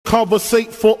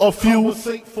Conversate for a few.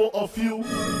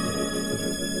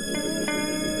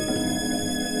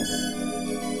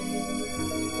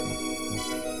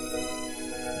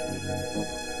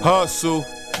 Hustle,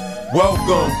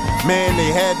 welcome. Man,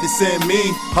 they had to send me.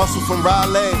 Hustle from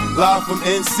Raleigh, live from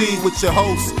NC with your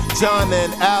hosts, John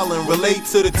and Alan. Relate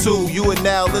to the two. You are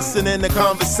now listening to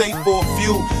Conversate for a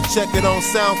few. Check it on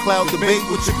SoundCloud, debate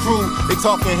with your crew. They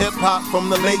talking hip hop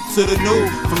from the late to the new.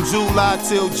 From July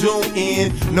till June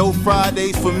end. No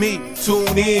Fridays for me.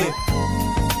 Tune in.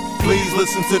 Please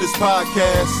listen to this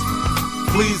podcast.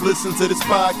 Please listen to this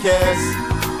podcast.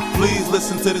 Please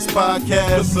listen to this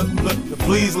podcast.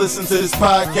 Please listen to this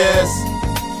podcast.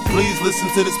 Please listen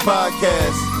to this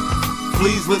podcast.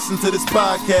 Please listen to this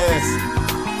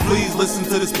podcast. Please listen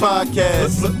to this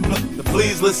podcast.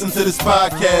 Please listen to this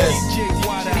podcast.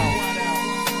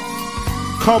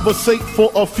 Conversate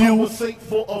for a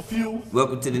few.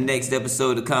 Welcome to the next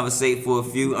episode of Conversate for a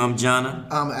Few. I'm Jonna.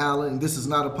 I'm Alan. This is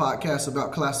not a podcast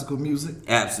about classical music.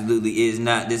 Absolutely is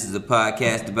not. This is a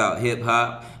podcast about hip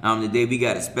hop. Today we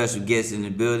got a special guest in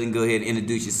the building. Go ahead and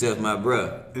introduce yourself, my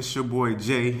bruh. It's your boy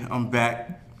Jay. I'm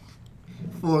back.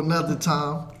 For another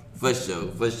time. For sure.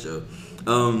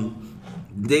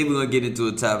 Today we're gonna get into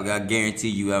a topic I guarantee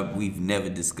you we've never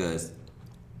discussed.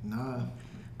 Nah.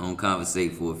 On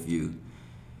Conversate for a Few.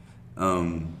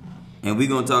 And we're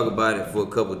gonna talk about it for a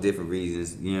couple different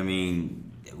reasons. You know what I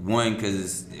mean? One,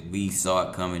 because we saw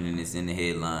it coming and it's in the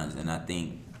headlines, and I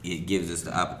think it gives us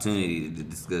the opportunity to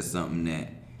discuss something that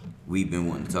we've been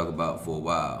wanting to talk about for a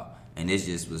while. And this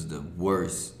just was the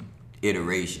worst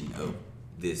iteration of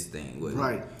this thing.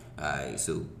 Right. Alright,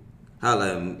 so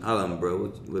holla at me, bro.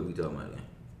 What we talking about then?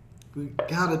 We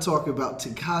gotta talk about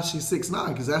Tekashi 6ix9ine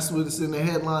because that's what's in the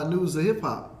headline news of hip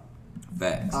hop.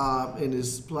 Facts. And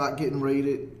his plot getting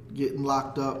raided, getting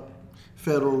locked up,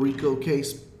 federal RICO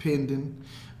case pending.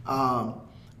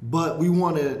 But we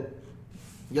want to,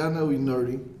 y'all know we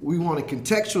nerdy. We want to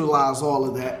contextualize all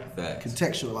of that. Facts.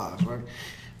 Contextualize, right?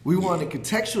 We want to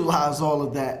contextualize all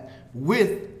of that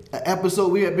with an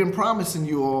episode we had been promising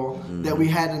you all that we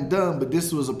hadn't done, but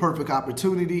this was a perfect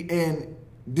opportunity, and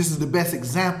this is the best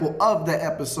example of the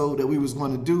episode that we was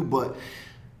going to do. But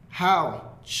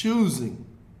how choosing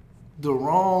the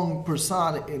wrong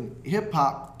persona in hip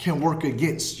hop can work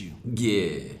against you.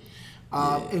 Yeah.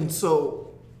 And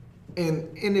so, and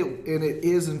it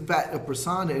is in fact a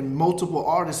persona, and multiple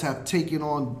artists have taken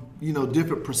on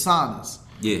different personas.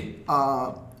 Yeah.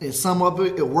 And some of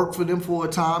it worked for them for a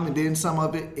time, and then some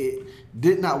of it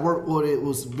did not work, or it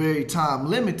was very time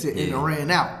limited and it ran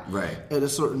out at a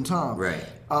certain time. Right.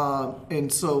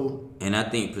 And I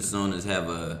think personas have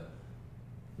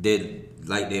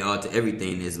like they are to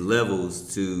everything. There's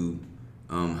levels to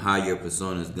how your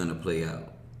persona is gonna play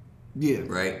out. Yeah.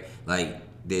 Right. Like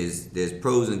there's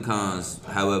pros and cons.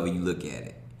 However you look at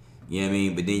it. You know what I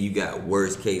mean. But then you got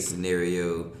worst case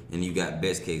scenario and you got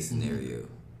best case scenario.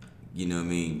 You know what I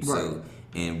mean. Right. So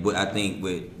and what I think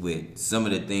with some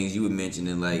of the things you were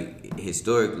mentioning, like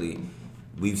historically,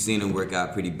 we've seen them work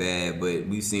out pretty bad, but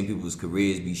we've seen people's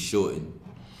careers be shortened.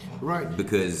 Right.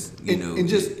 Because,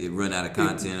 it run out of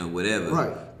content or whatever.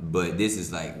 Right. But this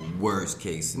is like worst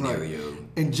case scenario. Right.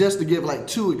 And just to give like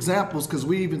two examples, because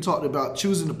we even talked about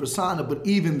choosing the persona, but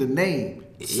even the name.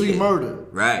 C Murder.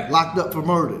 Right. Locked up for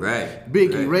murder. Right.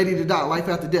 Biggie, ready to die, life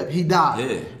after death. He died.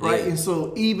 Yeah. Right. Yeah. And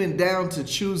so even down to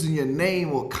choosing your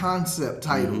name or concept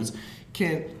titles,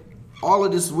 all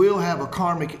of this will have a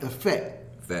karmic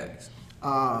effect. Facts.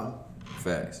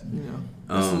 Facts.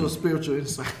 That's a little spiritual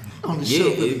insight on the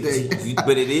show for today.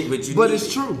 But it is. But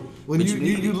it's true. When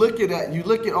you look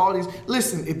at all these.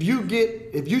 Listen, if you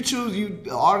choose an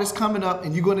artist coming up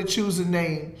and you're going to choose a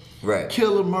name, right?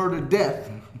 Killer, murder, death.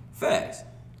 Facts.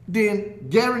 Then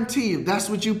guarantee if that's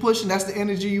what you pushing, that's the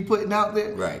energy you putting out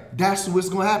there. Right. That's what's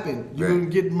going to happen. You're going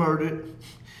to get murdered.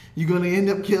 You're going to end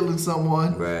up killing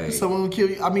someone. Right. Someone will kill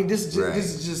you. I mean, this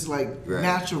is just like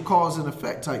natural cause and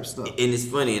effect type stuff. And it's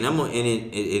funny, and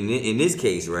in this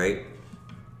case, right?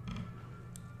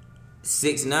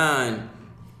 6ix9ine,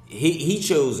 he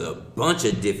chose a bunch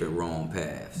of different wrong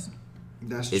paths.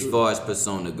 That's true. As far as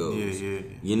persona goes. Yeah.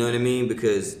 You know what I mean?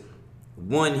 Because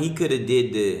one, he could have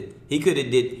did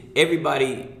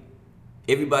everybody's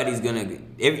gonna.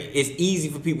 It's easy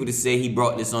for people to say he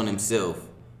brought this on himself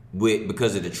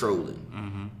because of the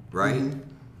trolling, right? Mm-hmm.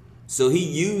 So he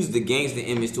used the gangster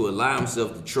image to allow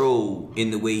himself to troll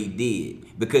in the way he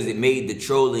did because it made the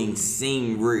trolling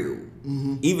seem real.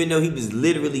 Mm-hmm. Even though he was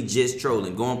literally just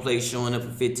trolling, going place, showing up for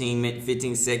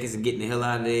 15 seconds and getting the hell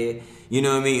out of there. You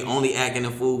know what I mean? Only acting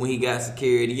a fool when he got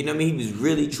security. You know what I mean? He was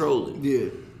really trolling. Yeah.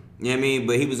 You know what I mean?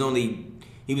 But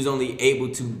he He was only able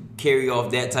to carry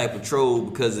off that type of troll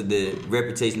because of the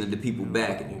reputation of the people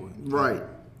backing him. Right.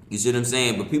 You see what I'm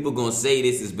saying? But people gonna say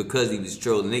this is because he was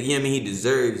trolling. You know what I mean? He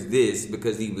deserves this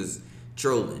because he was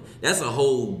trolling. That's a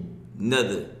whole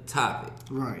nother topic.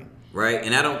 Right. Right?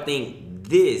 And I don't think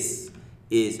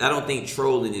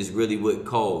trolling is really what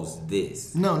caused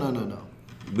this. No.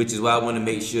 Which is why I want to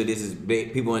make sure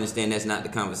people understand that's not the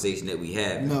conversation that we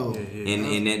have. No.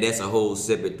 And that's a whole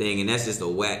separate thing, and that's just a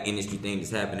whack industry thing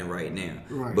that's happening right now.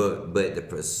 Right. But the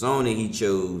persona he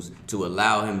chose to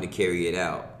allow him to carry it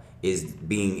out is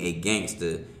being a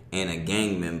gangster and a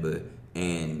gang member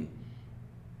and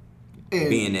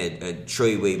being a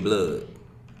Treyway blood.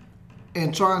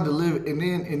 And trying to live and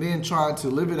then trying to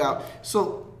live it out.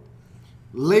 So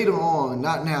later on,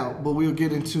 not now, but we'll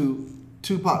get into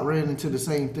Tupac ran into the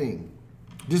same thing.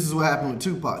 This is what happened with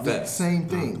Tupac. The same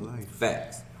thing.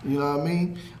 Facts. You know what I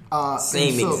mean?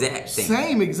 Same exact thing.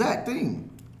 Same exact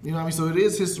thing. You know what I mean? So it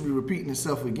is history repeating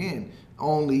itself again.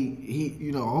 Only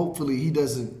he, hopefully he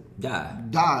doesn't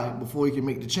die before he can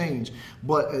make the change.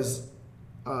 But as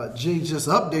Jay just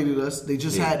updated us, they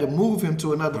just had to move him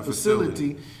to another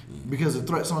facility because of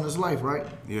threats on his life, right?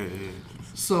 Yeah.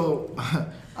 So,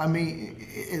 I mean,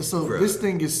 this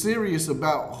thing is serious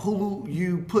about who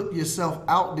you put yourself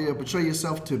out there, portray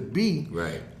yourself to be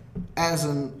as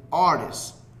an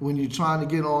artist when you're trying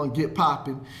to get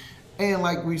popping. And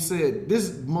like we said, this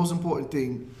is the most important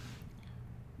thing.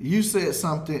 You said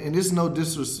something, and this is no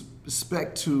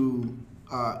disrespect to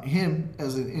him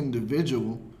as an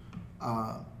individual,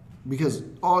 because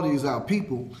all these are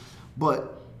people,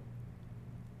 but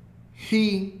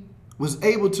he was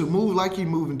able to move like he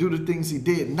moved and do the things he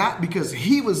did, not because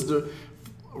he was the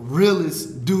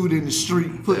realest dude in the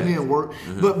street putting in work,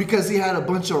 but because he had a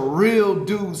bunch of real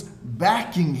dudes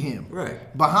backing him,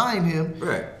 behind him,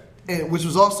 and which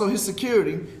was also his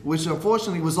security, which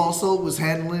unfortunately was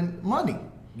handling money.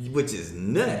 Which is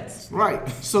nuts. Right.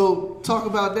 So talk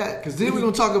about that, because then we're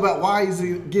going to talk about why he's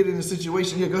getting in a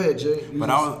situation. Yeah, go ahead, Jay.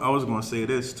 I was going to say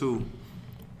this too.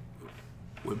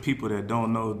 With people that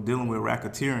don't know, dealing with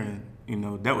racketeering,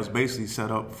 that was basically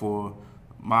set up for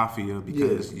mafia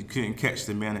because you couldn't catch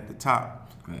the man at the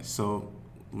top. Right. So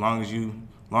long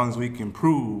as we can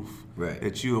prove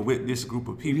that you are with this group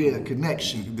of people,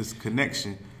 this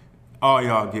connection, all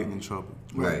y'all getting in trouble.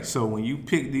 Right. So when you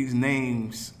pick these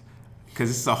names, because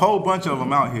it's a whole bunch of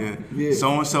them out here. Yeah.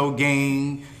 So-and-so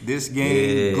gang, this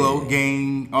gang, Glow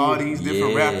gang, all these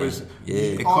different rappers.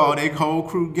 Yeah. They call their whole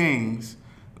crew gangs.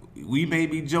 We may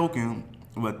be joking,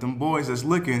 but them boys that's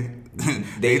looking,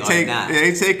 they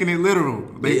taking it literal.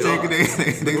 They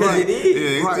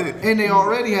And they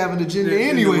already have an agenda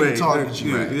anyway to target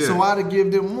you. Yeah. So why to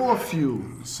give them more fuel?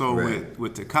 So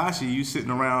with Tekashi, you sitting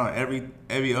around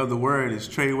every other word is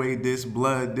Treyway this,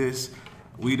 blood this.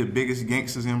 We the biggest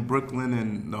gangsters in Brooklyn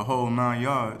and the whole 9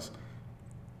 yards.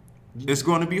 It's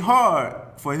going to be hard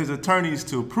for his attorneys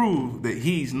to prove that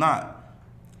he's not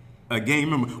a gang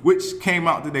member, which came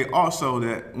out today also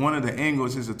that one of the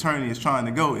angles his attorney is trying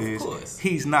to go is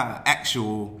he's not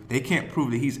actual, they can't prove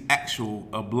that he's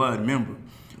a blood member.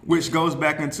 Which goes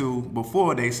back into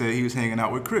before they said he was hanging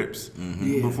out with Crips.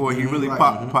 Before he really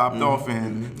popped off,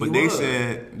 but they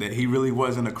said that he really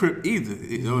wasn't a Crip either.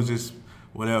 It was just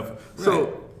whatever.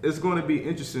 So it's going to be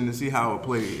interesting to see how it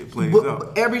plays out.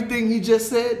 But everything he just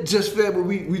said just fed what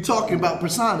we talking about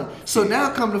persona. So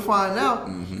now come to find out,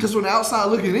 because from the outside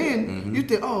looking in, you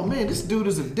think, oh man, this dude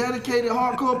is a dedicated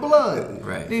hardcore blood.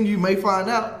 Right. Then you may find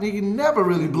out he never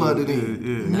really blooded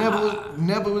in.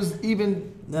 Never was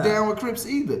even down with Crips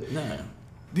either.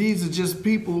 These are just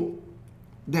people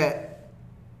that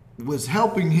was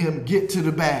helping him get to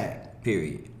the bag.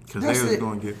 Period. Because they was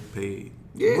going to get paid.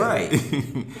 Yeah. Right.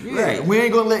 Right. We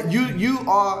ain't gonna let you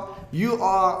are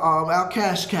our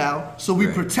cash cow, so we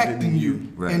protecting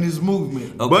you in this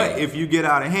movement. Okay. But if you get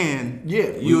out of hand,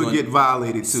 you'll get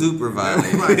violated too. Super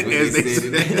violated.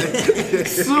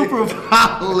 Super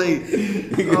violate.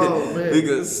 Oh man. We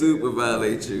gonna super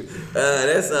violate you.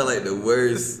 That sounds like the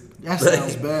worst. That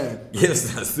sounds bad. Yeah, it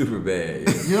sounds super bad.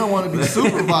 You don't want to be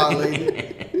super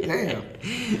violated. Damn.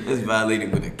 That's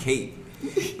violated with a cape.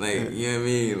 Like, you know what I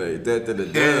mean? Like,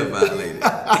 violated.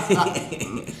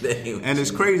 And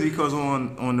it's crazy because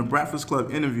on the Breakfast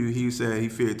Club interview, he said he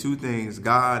feared two things,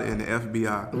 God and the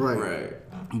FBI. Right.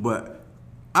 But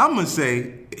I'm going to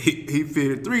say he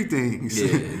feared three things.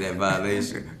 Yeah, that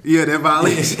violation. That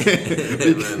violation.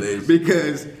 That violation.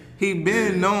 Because he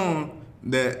been known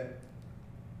that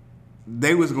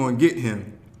they was going to get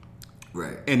him.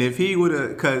 Right. And if he would have,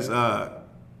 because...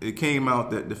 it came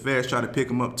out that the feds tried to pick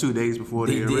him up 2 days before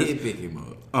they arrested. Did pick him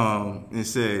up. and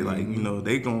said like, you know,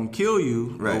 they gonna kill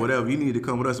you Right. or whatever. You need to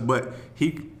come with us. But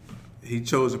he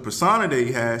chose a persona that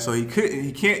he had, so he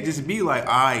can't just be like,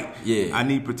 all right, Yeah. I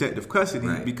need protective custody,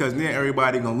 Right. because then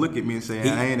everybody gonna look at me and say,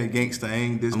 I ain't a gangster, I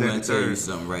ain't this, I'm that, gonna and tell you third.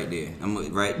 something right there. I'm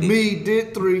right there. Me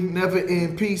did 3, never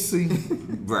in PC.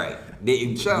 Right.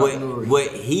 Shout out Nori. What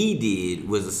he did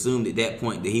was assume at that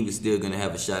point that he was still gonna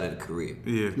have a shot at a career.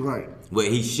 Yeah. Right. What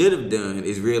he should have done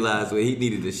is realize where he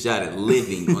needed a shot at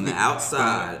living on the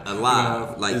outside,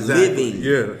 alive, like Exactly, living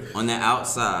yeah. on the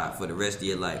outside for the rest of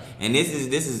your life. And this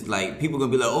is like people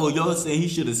gonna be like, oh, y'all saying he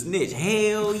should have snitched?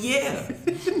 Hell yeah,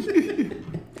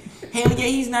 hell yeah,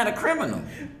 he's not a criminal.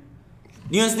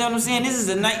 You understand what I'm saying? This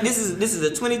is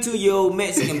a 22-year-old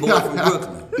Mexican boy from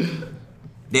Brooklyn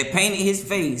that painted his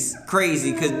face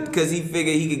crazy because he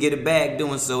figured he could get a bag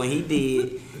doing so, and he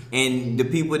did. And the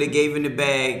people that gave him the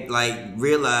bag like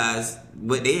realized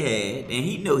what they had, and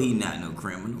he know he not no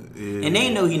criminal, and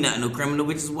they know he not no criminal,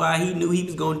 which is why he knew he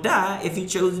was gonna die if he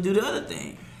chose to do the other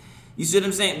thing. You see what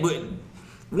I'm saying? But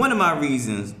one of my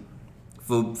reasons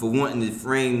for wanting to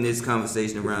frame this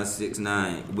conversation around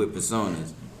 6ix9ine with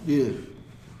personas Yeah.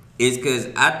 is because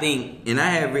I think, and I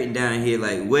have written down here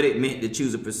like what it meant to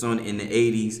choose a persona in the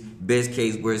 80s, best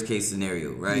case, worst case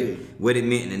scenario, right? Yeah. What it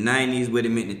meant in the 90s, what it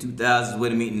meant in the 2000s,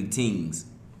 what it meant in the teens,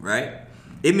 right?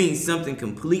 It means something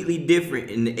completely different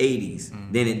in the 80s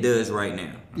than it does right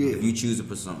now. Yeah. If you choose a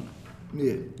persona.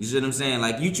 Yeah. You see what I'm saying?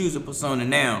 Like you choose a persona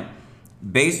now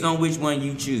based on which one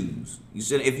you choose. You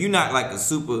said if you're not like a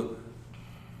super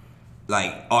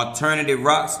like alternative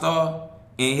rock star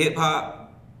in hip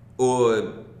hop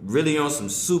or really on some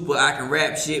super I can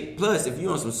rap shit. Plus, if you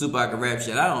on some super I can rap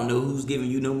shit, I don't know who's giving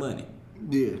you no money.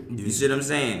 Yeah. You see what I'm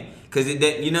saying? Cause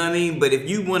you know what I mean. But if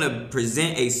you want to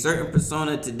present a certain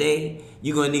persona today,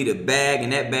 you're gonna need a bag,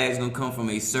 and that bag's gonna come from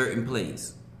a certain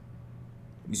place.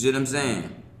 You see what I'm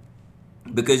saying?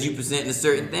 Because you presenting a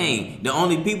certain thing. The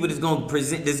only people that's gonna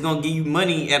give you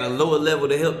money at a lower level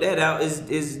to help that out is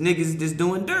niggas that's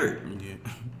doing dirt. Yeah.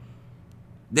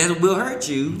 That will hurt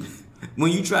you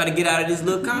when you try to get out of this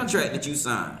little contract that you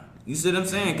signed. You see what I'm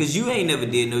saying? Because you ain't never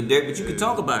did no dirt, but you can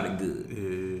talk about it good.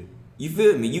 Yeah. You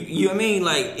feel me? You know what I mean?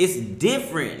 Like, it's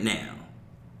different now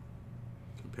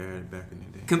Compared to back in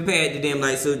the day. compared to them.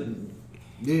 Like,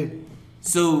 Yeah.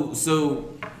 so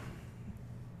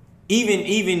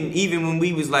even when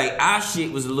we was like, our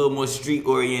shit was a little more street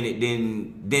oriented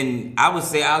than I would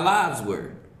say our lives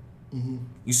were.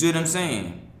 You see what I'm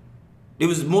saying? It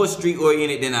was more street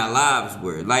oriented than our lives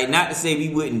were. Like, not to say we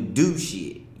wouldn't do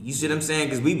shit. You see what I'm saying?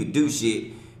 Because we would do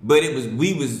shit, but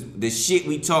the shit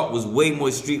we taught was way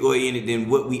more street oriented than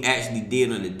what we actually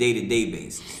did on a day-to-day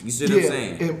basis. You see what I'm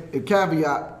saying? And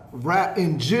caveat, rap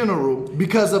in general,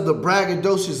 because of the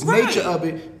braggadocious Right. nature of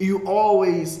it, it's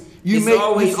always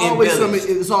embellished.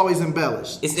 It's so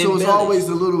embellished. it's always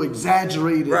a little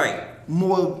exaggerated, Right.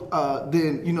 More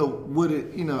than what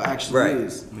it actually Right.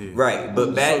 is. Right. But On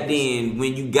the back surface. then,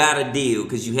 when you got a deal,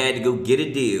 because you had to go get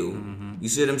a deal, you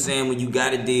see what I'm saying? When you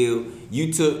got a deal,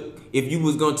 if you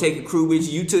was gonna take a crew with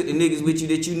you took the niggas with you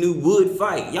that you knew would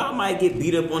fight. Y'all might get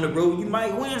beat up on the road, you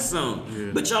might win some.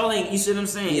 Yeah. But y'all ain't, you see what I'm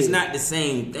saying? It's Yeah. not the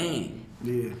same thing.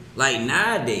 Yeah. Like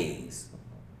nowadays,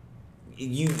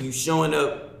 you showing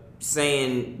up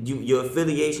saying your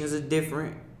affiliations are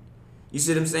different. You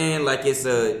see what I'm saying? Like it's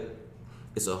a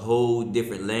whole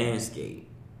different landscape.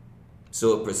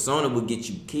 So a persona would get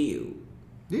you killed.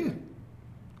 Yeah.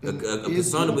 A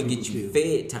persona would get you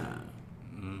fed time.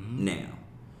 Now,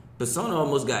 persona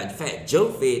almost got Fat Joe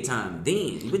fed time.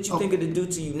 Then, what you think it'll do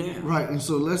to you now? Right, and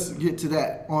so let's get to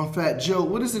that. On Fat Joe,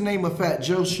 what is the name of Fat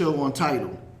Joe's show on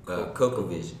Tidal? Coco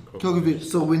Vision. Kokovich.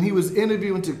 So when he was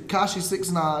interviewing Tekashi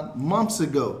 6ix9ine months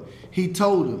ago, he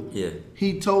told him. Yeah.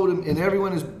 He told him, and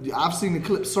everyone is. I've seen the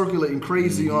clip circulating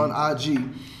crazy on IG,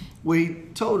 where he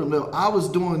told him, "No, I was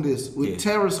doing this with Yeah.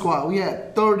 Terror Squad. We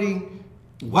had 30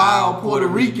 wild Puerto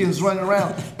Ricans running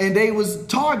around, and they was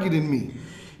targeting me.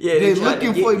 Yeah, They're tried to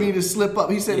looking get for me. me to slip up."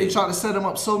 He said they Yeah. tried to set him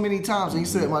up so many times. And he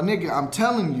said, "My nigga, I'm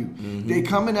telling you, they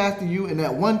coming after you, and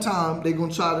at one time they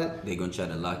gonna try to." They're gonna try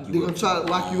to lock you They're up. gonna try to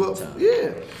lock you up. Time. Yeah.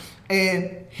 And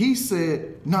he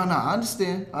said, no, I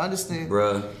understand.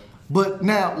 Bruh. But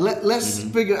now let's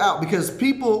figure out, because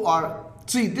people are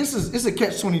it's a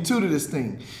catch-22 to this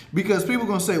thing. Because people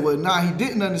gonna say, well, nah, he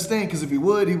didn't understand, because if he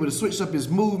would have switched up his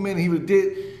movement and he would have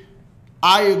did.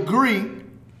 I agree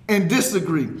and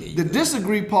disagree. The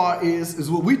disagree part is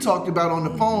what we talked about on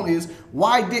the phone is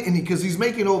why didn't he? Because he's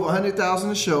making over 100,000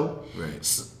 a show.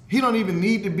 Right. He don't even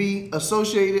need to be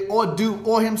associated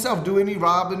or himself do any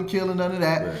robbing, killing, none of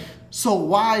that. Right. So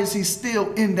why is he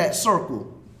still in that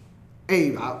circle?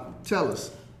 Abe, tell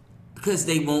us. Because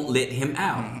they won't let him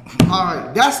out. All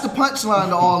right, that's the punchline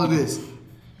to all of this.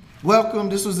 Welcome.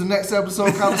 This was the next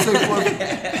episode. Conversation.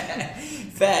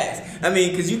 Facts. I mean,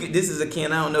 because this is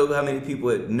akin. I don't know how many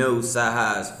people know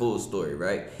Sahai's full story,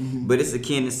 right? But it's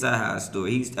akin to Sahai's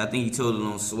story. I think he told it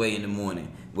on Sway in the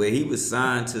Morning, where he was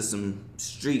signed to some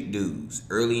street dudes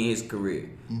early in his career.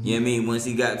 You know what I mean? Once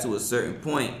he got to a certain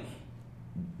point,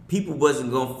 people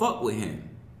wasn't gonna fuck with him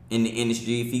in the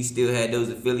industry if he still had those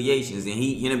affiliations, and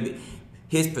he, you know,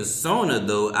 his persona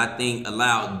though, I think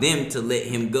allowed them to let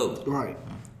him go. Right.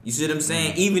 You see what I'm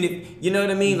saying? Even if, you know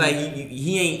what I mean? Like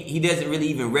he doesn't really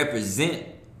even represent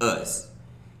us.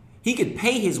 He could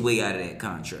pay his way out of that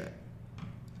contract.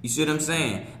 You see what I'm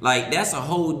saying? Like, that's a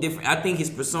whole different. I think his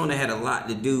persona had a lot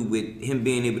to do with him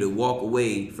being able to walk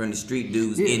away from the street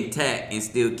dudes intact and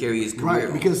still carry his career.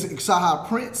 Right, because Sahai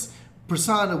Prince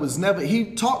persona was never.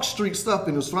 He talked street stuff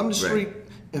and was from the street. Right.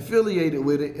 Affiliated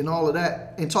with it and all of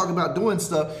that, and talking about doing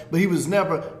stuff, but he was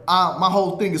never. My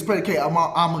whole thing is predicated. I'm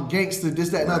a gangster. This,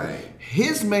 that, and other.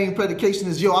 His main predication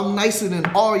is, yo, I'm nicer than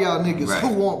all y'all niggas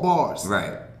who want bars.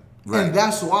 Right. And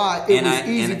that's why it was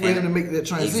easy for him to make that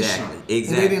transition. Exactly. And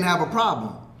they didn't have a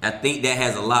problem. I think that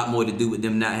has a lot more to do with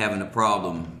them not having a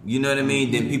problem. You know what I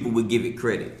mean? Than people would give it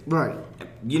credit. Right.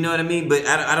 You know what I mean? But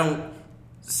I don't.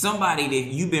 Somebody that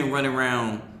you've been running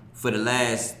around for the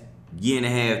last year and a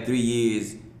half, 3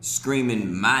 years,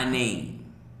 screaming my name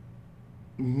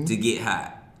to get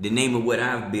hot, the name of what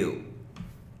I've built,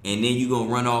 and then you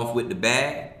gonna run off with the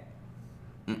bag?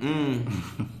 Yeah.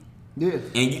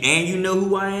 And you know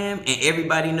who I am, and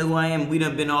everybody know who I am. We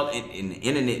done been all, and the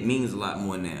internet means a lot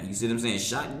more now. You see what I'm saying?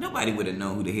 Shotty, nobody would have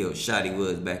known who the hell Shotty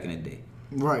was back in the day.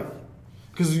 Right.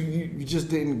 Because you just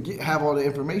didn't have all the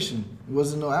information. There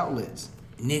wasn't no outlets.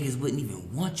 Niggas wouldn't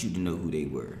even want you to know who they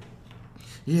were.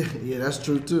 Yeah, that's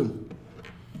true too.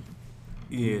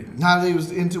 Yeah. Now they was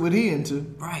into what he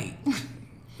into. Right.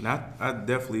 And I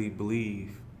definitely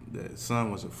believe that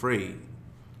Son was afraid.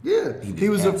 Yeah, he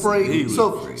was afraid.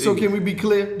 So can we be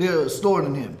clear? They're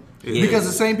extorting him. Yeah. Because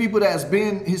the same people that's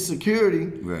been his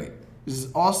security is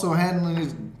also handling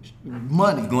his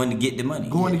money. Going to get the money.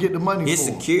 To get the money. His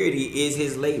security is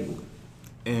his label.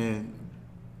 And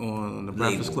on the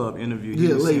Breakfast Club interview,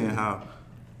 he was saying how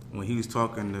when he was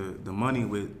talking the money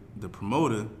with the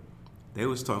promoter, they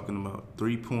was talking about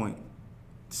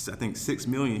 3.6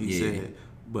 million. He said,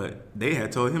 but they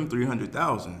had told him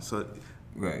 300,000. So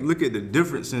look at the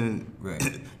difference in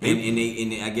and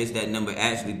I guess that number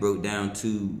actually broke down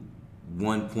to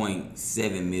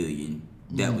 1.7 million.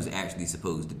 That was actually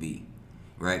supposed to be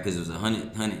right because it was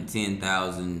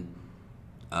 110,000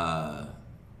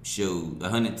 show,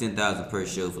 110,000 per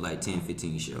show for like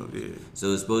 10-15 shows. Yeah.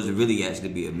 So it's supposed to really actually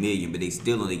be $1 million, but they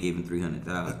still only gave him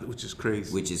 300,000, which is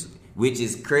crazy. Which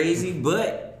is crazy,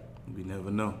 but we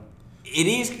never know.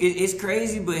 It's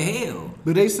crazy, but hell.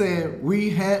 But they saying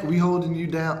we holding you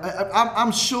down.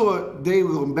 I'm sure they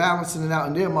were balancing it out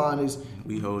in their mind is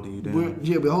we holding you down.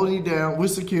 We're holding you down with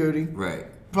security. Right.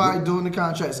 Probably doing the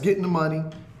contracts, getting the money.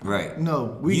 Right.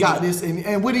 No, we got this,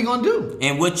 and what are you gonna do?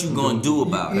 And what you gonna do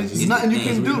about it? There's nothing you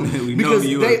can do we because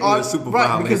know they are super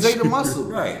right because they the muscle.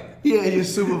 Right. Yeah, you're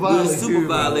super violent. We'll super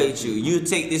violate you. You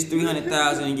take this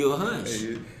 300,000 and you'll hush.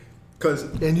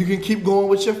 And you can keep going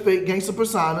with your fake gangster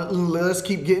persona and let us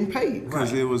keep getting paid.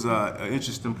 Because it was an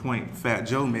interesting point Fat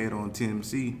Joe made on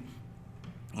TMC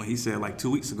when he said like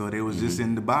 2 weeks ago they was just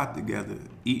in the bar together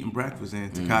eating breakfast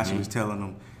and Tekashi was telling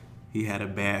him he had a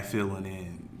bad feeling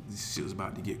and this shit was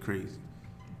about to get crazy.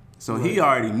 So he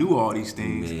already knew all these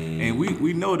things, and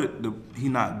we know that he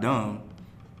not dumb.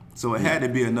 So it had to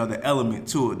be another element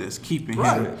to it that's keeping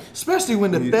him. Especially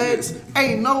when the feds,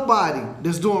 ain't nobody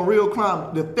that's doing real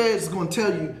crime, the feds is going to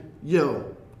tell you,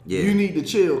 yo, you need to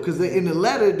chill. Because in the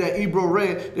letter that Ebro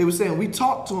read, they were saying, we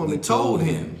talked to him and told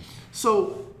him.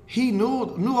 So he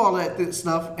knew all that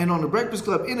stuff. And on the Breakfast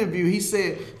Club interview, he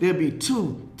said there'd be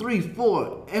 2, 3,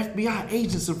 4 FBI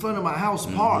agents in front of my house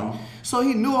parked. So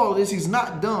he knew all of this. He's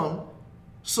not dumb.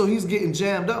 So he's getting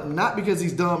jammed up, not because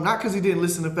he's dumb, not because he didn't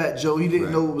listen to Fat Joe. He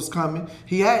didn't know what was coming.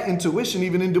 He had intuition,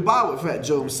 even in Dubai with Fat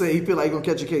Joe, say he feel like he's going to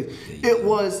catch a case. It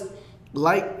was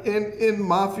like in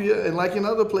Mafia and like in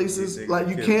other places, like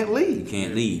you can't leave. You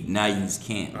can't leave. Now you just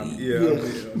can't leave.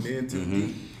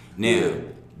 Now,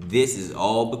 this is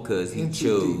all because he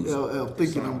chose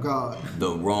thinking I'm God.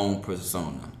 The wrong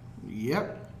persona.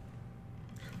 Yep.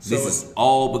 This is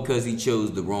all because he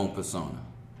chose the wrong persona.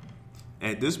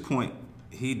 At this point,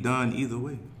 he done either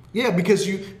way. Yeah, because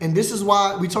and this is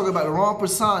why we talk about the wrong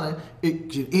persona. It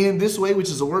can end this way, which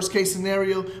is the worst case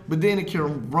scenario, but then it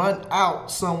can run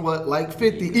out somewhat like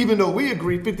 50. Even though we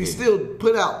agree 50 still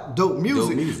put out dope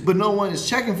music, but no one is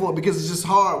checking for it because it's just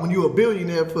hard when you're a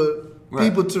billionaire for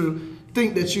people to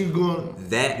think that you're going.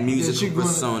 That musical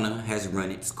persona has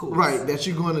run its course. Right, that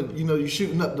you're going to, you're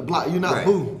shooting up the block. You're not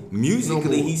boo.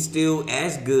 Musically, he's still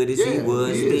as good as he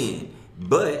was then,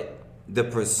 but the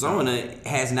persona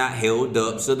has not held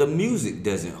up, so the music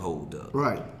doesn't hold up.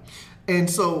 Right. And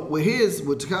so with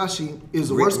Tekashi is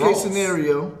the Rick worst Ross. case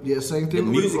scenario. Yeah, same thing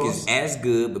The with music Rick is Ross. as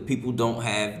good, but people don't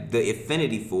have the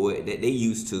affinity for it that they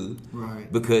used to. Right.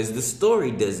 Because the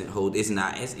story doesn't hold. It's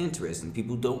not as interesting.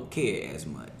 People don't care as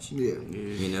much. Yeah.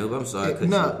 You know, but I'm sorry.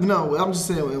 No, I'm just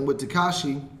saying, and with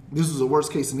Tekashi, this is a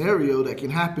worst case scenario that can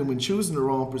happen when choosing the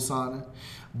wrong persona.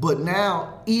 But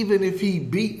now, even if he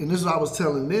beat, and this is what I was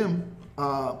telling them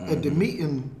at the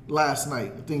meeting last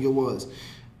night, I think it was.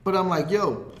 But I'm like,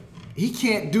 yo, he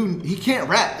can't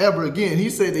rap ever again.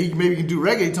 He said that he maybe can do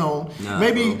reggaeton,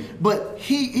 but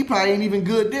he probably ain't even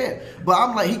good there. But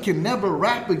I'm like, he can never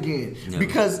rap again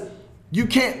because you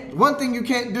can't. One thing you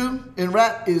can't do in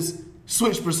rap is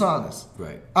switch personas.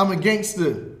 Right. I'm a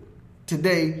gangster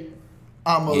today.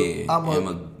 I'm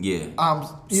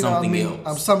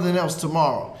something else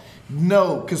tomorrow.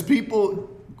 No, because people,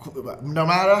 no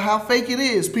matter how fake it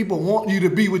is, people want you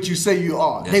to be what you say you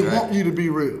are. They want you to be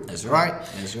real. That's right.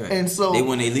 That's right. And so they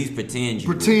want to at least pretend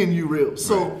you real.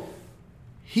 So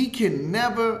he can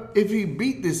never, if he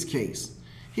beat this case,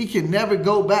 he can never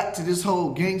go back to this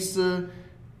whole gangster,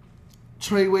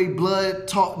 Treyway blood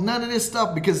talk, none of this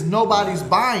stuff because nobody's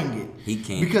buying it. He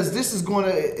can't. Because this is going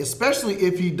to, especially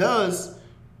if he does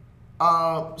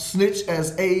snitch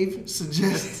as Ave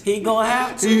suggests. He gonna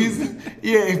have to.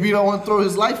 If he don't want to throw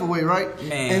his life away, right?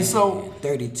 Man, and so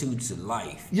 32 to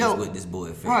life is what this boy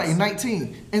faced. Right,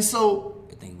 19. And so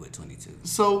I think we're 22.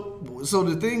 So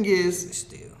the thing is, but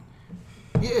still.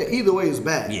 Yeah, either way is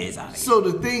bad. Yeah, it's out of here. So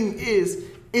the thing is,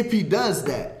 if he does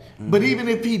that, but even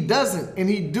if he doesn't and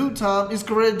he do time, his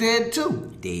career dead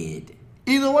too. Dead.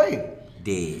 Either way.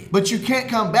 Dead. But you can't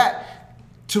come back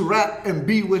to rap and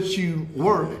be what you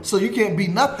were, so you can't be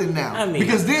nothing now.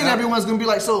 Because then everyone's gonna be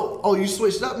like, "So, you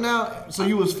switched up now, so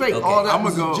you was fake." Okay. All that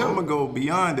was a joke. I'm gonna go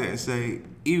beyond that and say,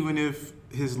 even if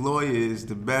his lawyer is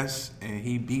the best and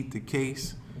he beat the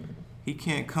case, he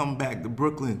can't come back to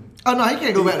Brooklyn. Oh no, he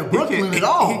can't go back to Brooklyn at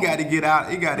all. He got to get out.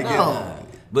 He got to get out.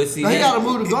 But see, he got to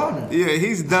move to Garner. Yeah,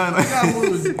 he's done. He got to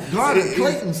move to Garner,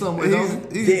 Clayton somewhere. He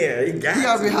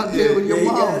got to be out there with your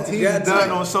mom. He's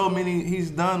done on so many.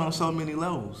 He's done on so many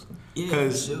levels.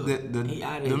 Because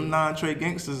them non-Trey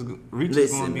gangsters reach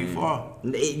is going to be far.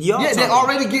 They're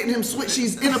already getting him switched.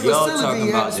 He's in a facility. Y'all talking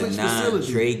about the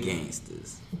non-Trey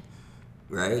gangsters,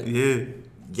 right? Yeah.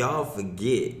 Y'all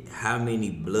forget how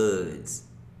many bloods.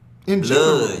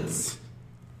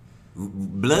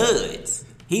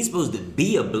 He's supposed to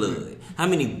be a blood. How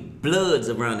many bloods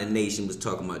around the nation was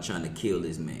talking about trying to kill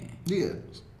this man? Yeah.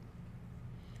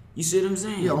 You see what I'm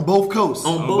saying? Yeah, on both coasts.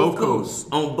 On both coasts.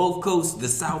 On both coasts, the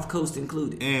South Coast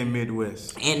included. And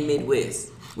Midwest.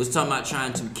 Was talking about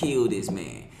trying to kill this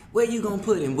man. Where you gonna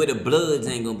put him? Where the bloods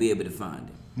ain't gonna be able to find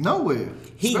him? Nowhere.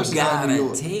 He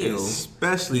gotta tell.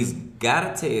 Especially he's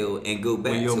gotta tell and go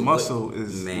back when your to muscle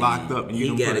is locked up. And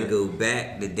he gotta go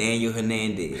back to Daniel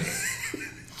Hernandez.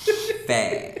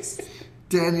 Fast.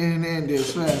 Daniel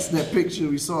Hernandez fast. That picture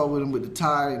we saw with him with the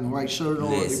tie and the white shirt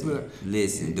on.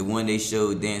 Listen, the one they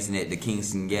showed dancing at the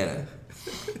Kingston Ghetto.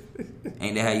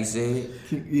 Ain't that how you said it?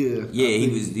 Yeah. Yeah,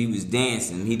 he was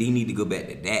dancing. He need to go back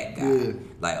to that guy. Yeah.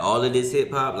 Like all of this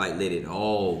hip hop, like let it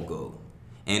all go.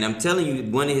 And I'm telling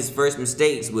you, one of his first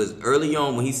mistakes was early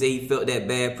on when he said he felt that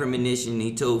bad premonition and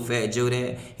he told Fat Joe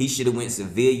that. He should have went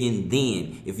civilian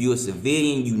then. If you're a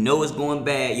civilian, you know it's going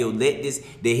bad.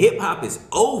 The hip hop is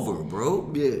over,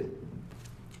 bro. Yeah.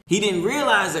 He didn't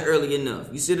realize it early enough.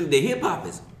 You see, the hip hop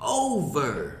is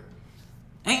over.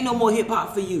 Ain't no more hip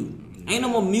hop for you. Ain't no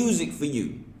more music for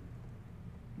you.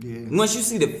 Yeah. Once you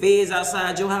see the feds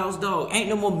outside your house, dog, ain't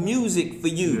no more music for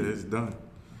you. Yeah, it's done.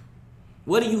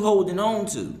 What are you holding on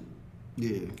to?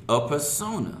 Yeah. A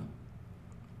persona.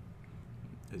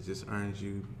 It just earns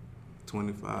you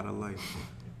 25 to life.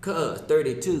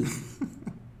 32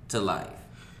 to life.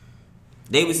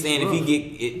 They were saying if he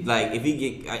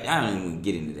get, I don't even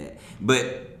get into that,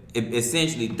 but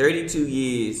essentially 32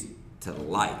 years to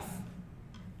life.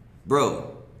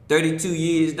 Bro, 32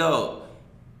 years, dog.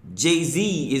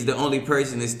 Jay-Z is the only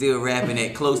person that's still rapping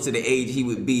at close to the age he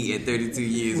would be at 32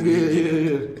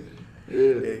 years.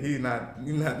 Yeah, he's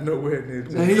not nowhere near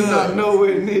Jay. And he's not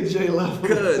nowhere near Jay level.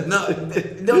 Cause no,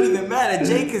 it don't even matter.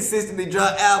 Jay consistently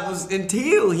dropped albums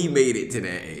until he made it to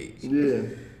that age. Yeah.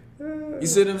 You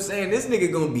see what I'm saying? This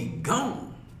nigga gonna be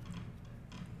gone.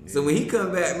 So when he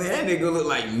come back, man, that nigga look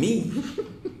like me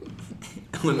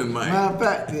on the mic. Matter of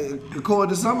fact, according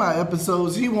to some of our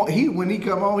episodes, when he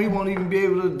come on, he won't even be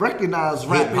able to recognize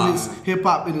rap in his hip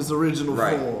hop in its original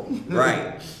form.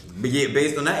 Right. But yeah,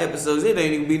 based on that episode, it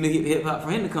ain't even be no hip hop for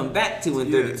him to come back to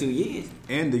in 32 years.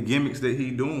 And the gimmicks that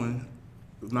he doing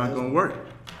is not gonna work.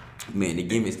 Man, the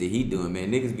gimmicks that he doing,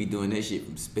 man, niggas be doing that shit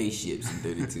from spaceships in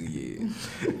 32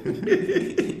 years.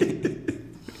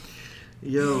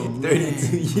 Yo,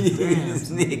 32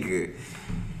 years, nigga.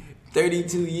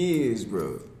 32 years,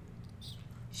 bro.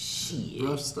 Shit.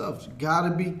 rough stuff. You gotta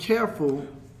be careful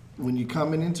when you're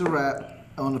coming into rap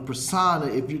on a persona.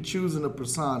 If you're choosing a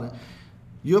persona,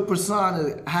 your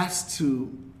persona has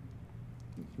to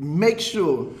make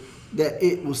sure that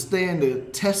it will stand the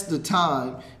test of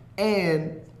time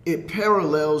and it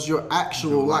parallels your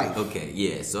actual life. Okay,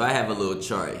 yeah. So I have a little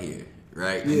chart here,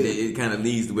 right? Yeah. And it kind of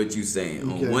leads to what you're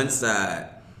saying. Okay. On one side,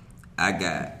 I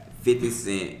got 50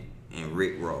 Cent and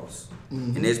Rick Ross.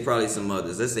 And there's probably some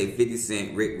others. Let's say 50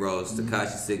 Cent, Rick Ross,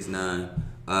 Tekashi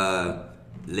 6ix9ine,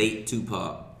 late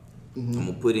Tupac. I'm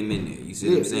gonna put him in there. You see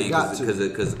what I'm saying?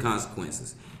 Because of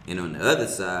consequences. And on the other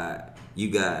side, you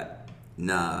got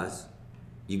Nas,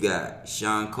 you got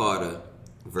Sean Carter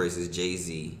versus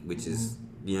Jay-Z, which is,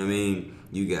 you know what I mean?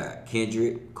 You got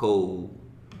Kendrick, Cole.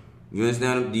 You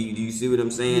understand? Do you see what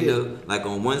I'm saying though? Like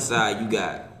on one side, you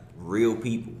got real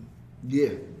people. Yeah.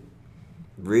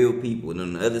 Real people. And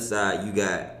on the other side, you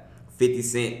got 50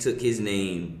 Cent took his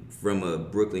name from a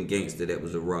Brooklyn gangster that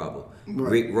was a robber.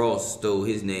 Right. Rick Ross stole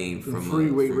his name from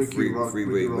Freeway Rick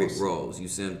Ross. Ross. You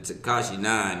see him? Tekashi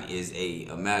 9 is a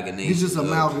amalgamation. He's just an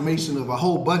amalgamation of a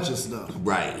whole bunch of stuff.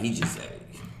 Right. He just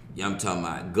I'm talking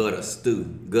about gutter stew,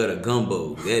 gutter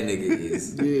gumbo. That nigga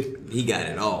is, he got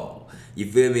it all.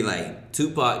 You feel me? Like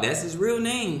Tupac, that's his real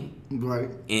name. Right.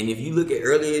 And if you look at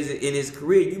earlier in his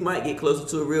career, you might get closer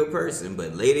to a real person.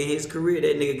 But later in his career,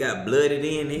 that nigga got blooded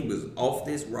in. He was off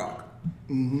this rock.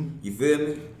 Mm-hmm. You feel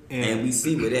me? And we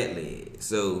see where that led.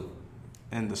 So,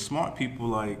 and the smart people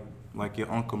like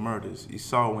your Uncle Murders, you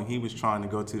saw when he was trying to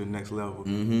go to the next level,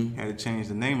 had to change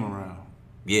the name around.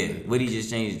 yeah. What did he just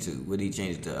change it to? What did he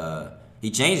change it to?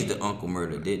 He changed it to Uncle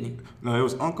Murder, didn't he? No, it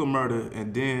was Uncle Murder,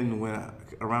 and then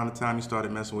around the time he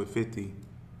started messing with 50,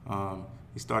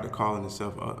 he started calling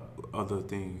himself other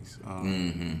things.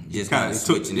 Just kind of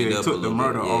switching it up a took little the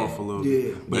murder bit. off a little.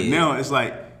 Yeah. But Yeah. now it's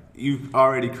like you've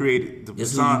already created the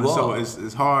It's who persona, you so are.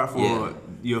 it's hard for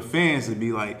your fans to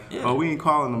be like, oh, we ain't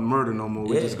calling him Murder no more.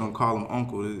 We're Yeah. just gonna call him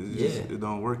Uncle. It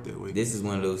don't work that way. This is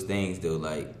one of those things, though.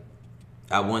 Like,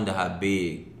 I wonder how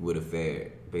Big would have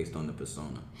fared based on the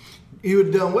persona. He would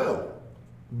have done well.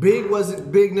 Big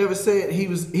never said he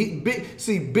was Big.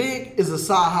 See, Big is a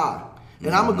side high.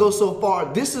 And I'm gonna go so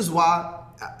far. This is why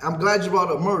I'm glad you brought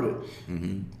up Murder.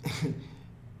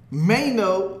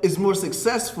 Mano is more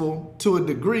successful to a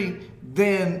degree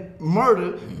than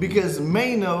Murder because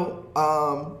Mano,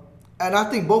 and I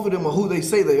think both of them are who they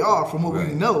say they are from what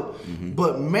we know.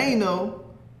 But Mano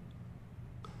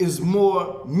is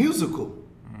more musical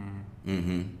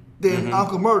than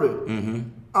Uncle Murder.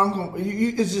 Uncle,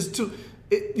 it's just too.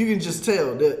 You can just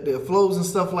tell their flows and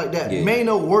stuff like that. Yeah.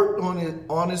 Mano worked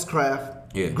on his craft.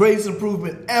 Yeah. Greatest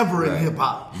improvement ever in hip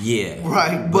hop. Yeah.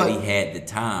 Right, But but- he had the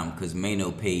time because Mano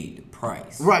paid the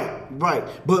price. Right.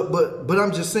 But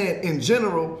I'm just saying in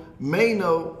general,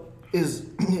 Mano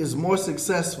is more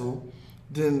successful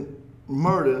than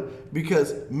Murder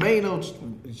because Mano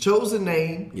chose a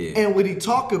name, Yeah. and when he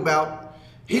talk about,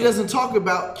 he doesn't talk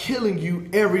about killing you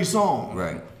every song.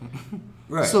 Right.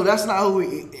 Right. So that's not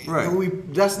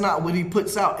that's not what he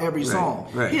puts out every Right, song.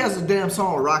 right. He has a damn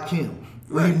song with Rakim.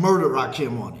 Where he Right. murdered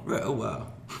Rakim on it. Right. Oh wow.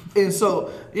 And so,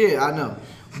 yeah, I know.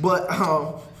 But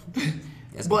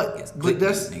That's But clickbait,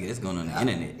 that's nigga. That's going on the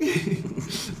internet.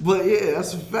 but yeah,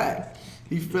 that's a fact.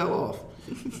 He fell off.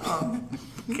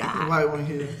 Nobody want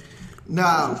to hear.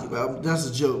 Nah, that's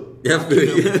a joke. Yeah, I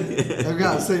feel you. I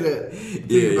gotta say that. Think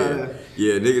Yeah, about yeah. that.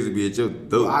 Yeah, niggas would be at your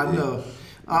throat. I yeah. know.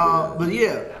 But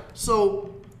yeah, so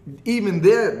even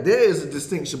there is a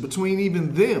distinction between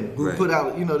even them who Right. put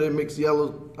out, their mixed the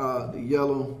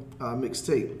yellow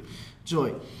mixtape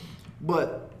joint.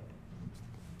 But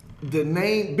the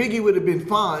name Biggie would have been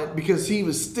fine because he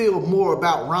was still more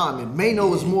about rhyming.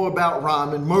 Mano is more about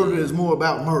rhyming. Murder is more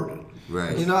about murder.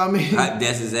 Right. You know what I mean?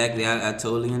 That's exactly. I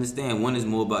totally understand. One is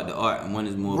more about the art, and one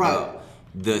is more Right. about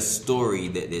the story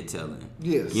that they're telling.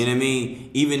 Yes. You know what I mean?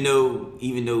 Even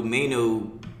though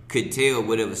Mano could tell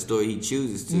whatever story he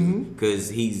chooses to, because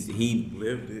he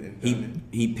Lived it and done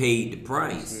he paid the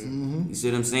price. Mm-hmm. You see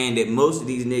what I'm saying? That most of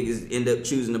these niggas end up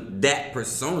choosing that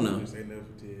persona, it. They never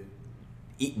did.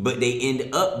 but they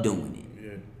end up doing it.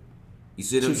 Yeah. You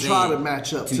see what I'm To saying? try to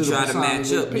match up to the try to persona match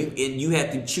they up, paint. and you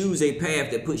have to choose a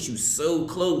path that puts you so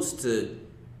close to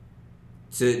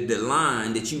the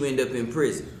line that you end up in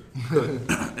prison.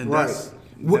 And Right. that's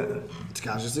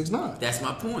Tekashi 6ix9ine. That's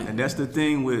my point. and that's the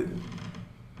thing with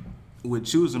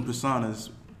choosing personas.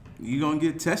 You're gonna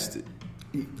get tested.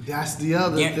 That's the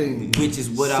other Yeah, thing. which is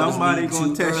what Somebody I was gonna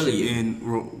leading to test earlier. you in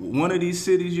one of these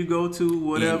cities you go to,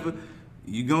 whatever.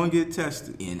 You're gonna get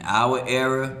tested. In our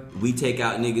era, we take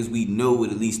out niggas we know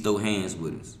would at least throw hands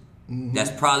with us. That's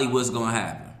probably what's gonna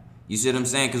happen. You see what I'm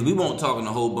saying? Because we won't talking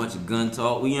a whole bunch of gun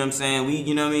talk. You know what I'm saying?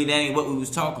 You know what I mean? That ain't what we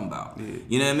was talking about. Yeah.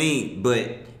 You know what I mean?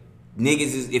 But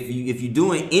niggas is if you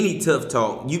doing any tough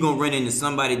talk, you gonna run into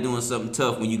somebody doing something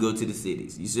tough when you go to the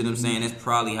cities. You see what I'm saying? That's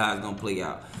probably how it's gonna play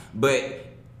out. But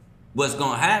what's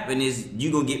gonna happen is you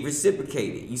gonna get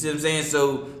reciprocated. You see what I'm saying?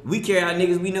 So we carry out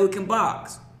niggas we know can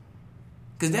box.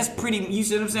 Cause that's pretty. You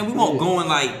see what I'm saying? We won't going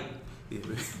like.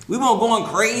 We won't going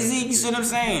crazy. You see what I'm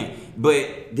saying?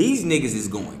 But these niggas is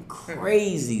going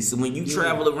crazy. So when you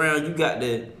travel around, you got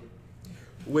to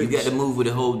move with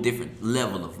a whole different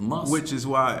level of muscle. Which is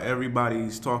why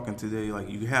everybody's talking today. Like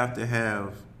you have to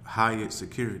have hired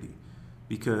security,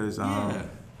 because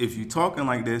if you're talking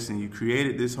like this and you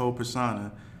created this whole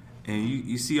persona, and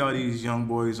you see all these young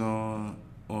boys on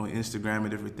Instagram and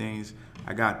different things.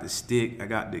 I got the stick, I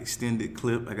got the extended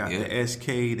clip, I got the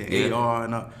SK, the AR,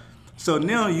 and all. So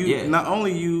now not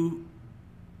only you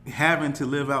having to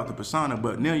live out the persona,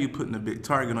 but now you're putting a big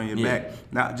target on your back,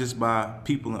 not just by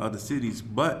people in other cities,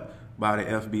 but by the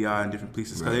FBI and different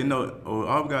places. Because they know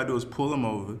all we gotta do is pull them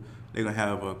over. They're gonna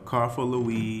have a car full of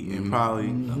weed and probably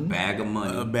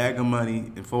a bag of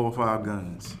money, and 4 or 5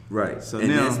 guns. Right. So and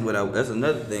now that's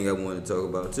another thing I want to talk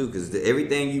about too, because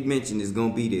everything you mentioned is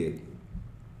gonna be there.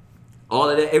 All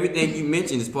of that, everything you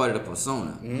mentioned is part of the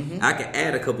persona. I can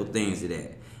add a couple things to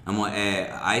that. I'm gonna add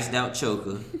an iced out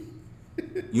choker.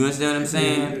 You understand what I'm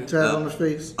saying? Tag on the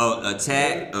face. A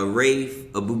tag, a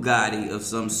Wraith, a Bugatti of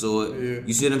some sort.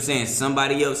 You see what I'm saying?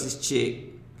 Somebody else's chick.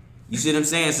 You see what I'm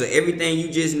saying? So everything you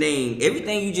just named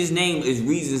is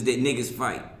reasons that niggas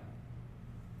fight.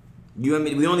 You know what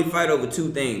I mean? We only fight over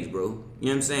 2 things, bro. You know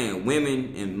what I'm saying?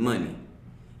 Women and money.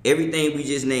 Everything we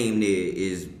just named there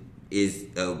is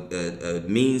a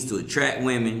means to attract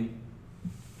women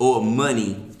or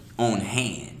money on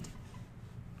hand.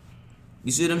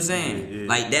 You see what I'm saying? Yeah.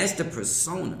 Like that's the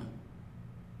persona.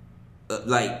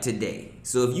 Like today.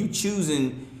 So if you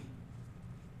choosing,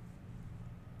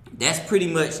 that's pretty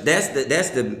much that's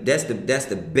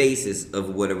the basis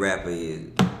of what a rapper is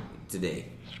today,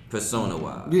 persona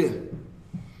wise. Yeah.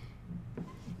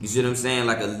 You see what I'm saying?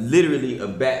 Like literally a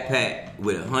backpack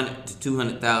with $100,000 to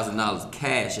 $200,000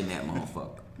 cash in that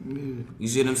motherfucker. You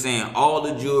see what I'm saying? All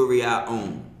the jewelry I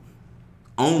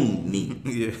own me,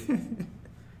 yeah.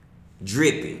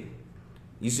 dripping.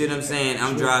 You see what I'm saying?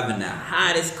 I'm driving the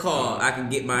hottest car I can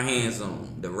get my hands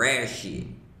on, the rare shit.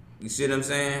 You see what I'm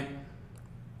saying?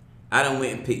 I done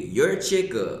went and picked your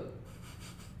chick up.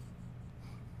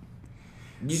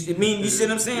 You see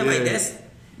what I'm saying? Like that's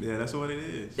what it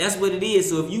is. That's what it is.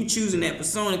 So if you choosing that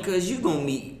persona, cause you gonna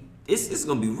meet, it's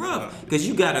gonna be rough. Cause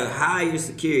you gotta hire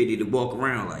security to walk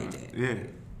around like that. Yeah.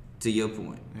 To your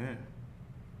point. Yeah.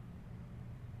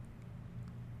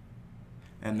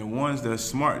 And the ones that are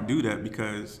smart do that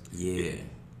because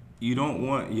you don't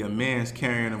want your man's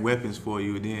carrying the weapons for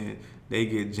you, and then they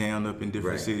get jammed up in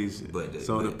different cities. But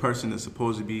the person that's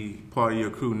supposed to be part of your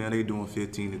crew, now they doing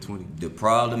 15 to 20. The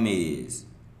problem is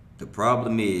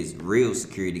real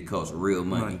security costs real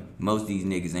money. Most of these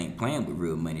niggas ain't playing with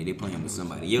real money. They playing with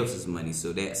somebody else's money.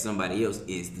 So that somebody else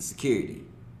is the security.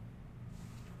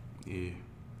 Yeah.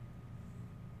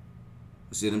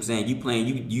 See what I'm saying? You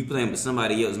playing with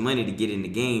somebody else's money to get in the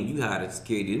game. You hire the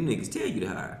security. Them niggas tell you to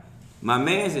hire. My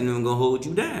man's in them gonna hold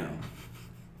you down.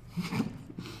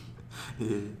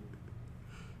 Yeah.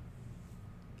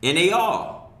 And they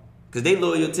are. Cause they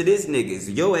loyal to this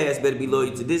niggas. Your ass better be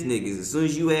loyal to this niggas. As soon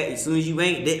as you ain't,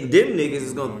 them niggas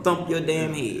is gonna thump your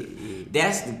damn head.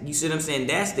 You see what I'm saying?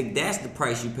 That's the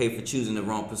price you pay for choosing the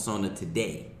wrong persona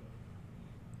today.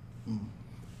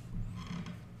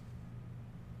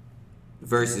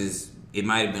 Versus it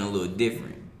might have been a little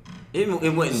different. It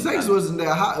wasn't. Stakes wasn't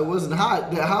that high. It wasn't that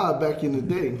high back in the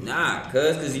day. Nah,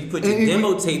 cause you put your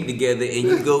demo tape together and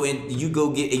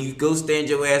you go stand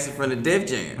your ass in front of Def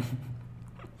Jam.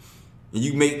 and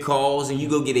you make calls and you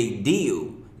go get a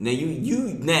deal. Now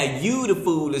you the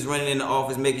fool that's running in the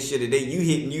office making sure that you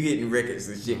hitting records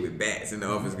and shit with bats in the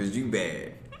office because you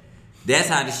bad. That's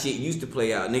how the shit used to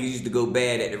play out. Niggas used to go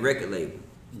bad at the record label.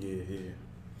 Yeah.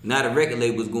 Now the record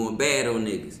label's going bad on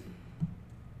niggas.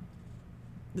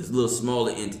 There's little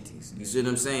smaller entities. You see what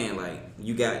I'm saying? Like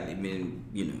you got, I mean,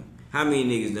 you know, how many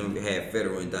niggas done had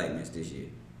federal indictments this year?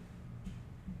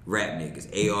 Rap niggas,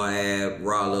 AR-Ab,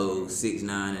 Rollo,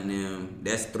 6ix9ine, and them.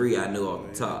 That's 3 I know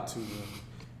off the top.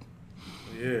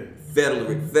 Yeah.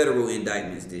 Federal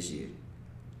indictments this year.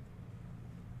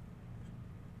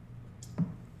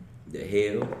 The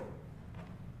hell?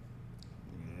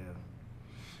 Yeah.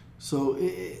 So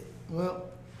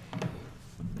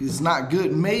it's not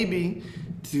good. Maybe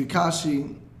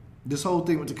Tekashi, this whole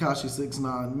thing with Tekashi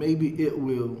 6ix9ine, maybe it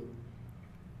will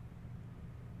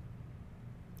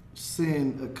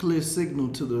send a clear signal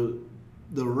to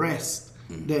the rest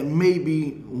that may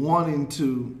be wanting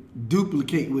to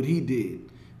duplicate what he did.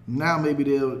 Now maybe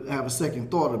they'll have a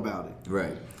second thought about it.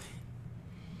 Right.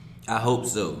 I hope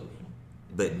so.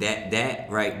 But that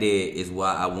right there is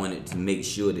why I wanted to make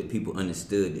sure that people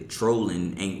understood that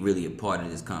trolling ain't really a part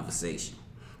of this conversation.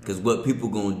 Because what people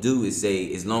gonna do is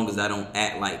say, as long as I don't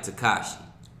act like Tekashi.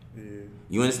 Yeah.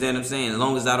 You understand what I'm saying? As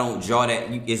long as I don't draw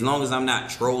that, as long as I'm not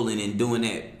trolling and doing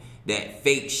that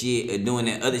fake shit or doing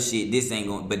that other shit, this ain't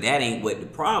going. But that ain't what the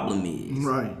problem is.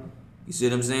 Right. You see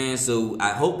what I'm saying? So I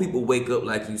hope people wake up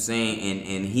like you saying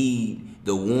and heed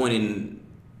the warning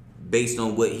based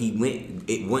on what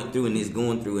it went through and is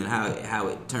going through and how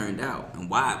it turned out and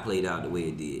why it played out the way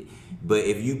it did. But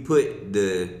if you put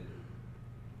the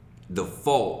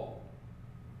fault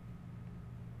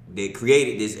that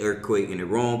created this earthquake in the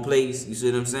wrong place, you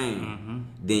see what I'm saying?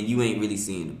 Then you ain't really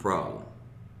seeing the problem.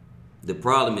 The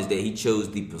problem is that he chose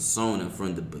the persona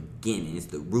from the beginning. It's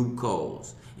the root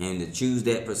cause. And to choose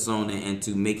that persona and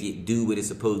to make it do what it's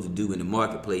supposed to do in the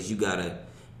marketplace, you gotta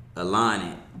align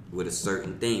it with a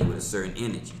certain thing, with a certain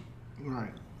energy.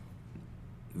 Right.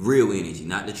 Real energy,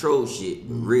 not the troll shit,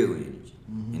 but real energy.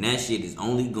 And that shit is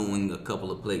only going a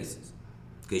couple of places.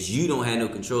 Because you don't have no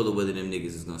control of whether them niggas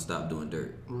is gonna stop doing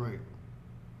dirt. Right.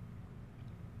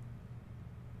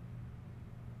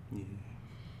 Yeah.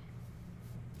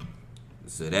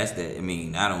 So that's that. I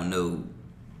mean, I don't know.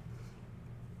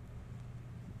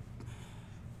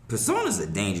 Personas are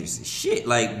dangerous as shit.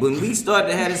 Like, when we started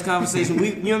to have this conversation,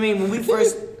 you know what I mean? When we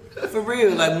first, for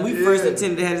real, like, when we first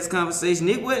attempted to have this conversation,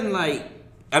 it wasn't like,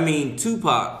 I mean,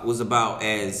 Tupac was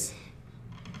that's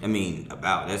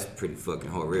pretty fucking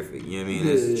horrific. You know what I mean?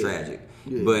 That's tragic.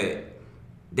 Yeah. But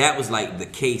that was like the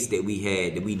case that we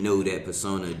had, that we know that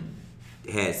persona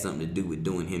had something to do with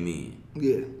doing him in.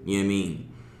 Yeah. You know what I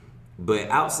mean? But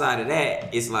outside of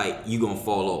that, it's like you gonna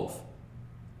fall off.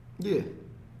 Yeah.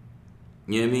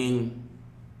 You know what I mean?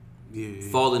 Yeah.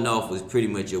 Falling off was pretty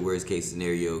much your worst case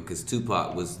scenario because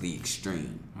Tupac was the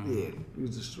extreme. Yeah. It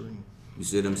was extreme. You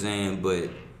see what I'm saying?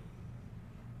 But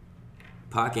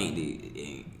Pac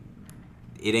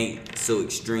it ain't so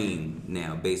extreme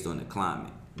now based on the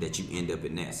climate that you end up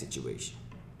in that situation.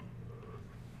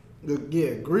 Yeah,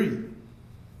 agreed.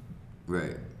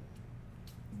 Right.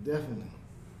 Definitely.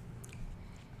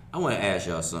 I want to ask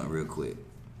y'all something real quick.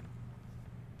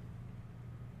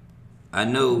 I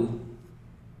know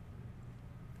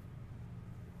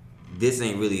this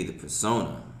ain't really the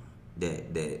persona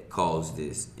that caused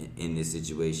this in this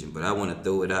situation, but I want to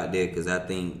throw it out there because I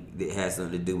think it has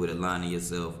something to do with aligning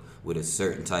yourself with a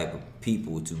certain type of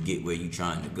people to get where you're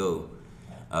trying to go,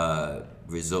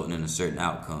 resulting in a certain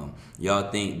outcome.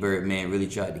 Y'all think Birdman really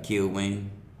tried to kill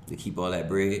Wayne to keep all that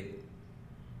bread?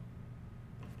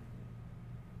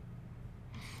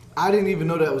 I didn't even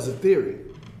know that was a theory.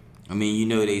 I mean, you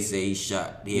know they say he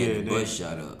had the bus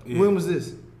shot up. Yeah. When was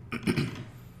this?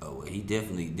 Oh, well, he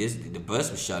definitely the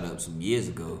bus was shot up some years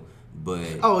ago,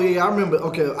 but Oh yeah, I remember.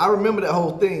 Okay, I remember that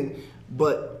whole thing.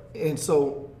 And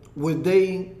so were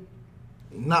they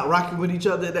not rocking with each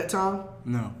other at that time?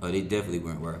 No. they definitely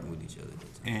weren't working with each other.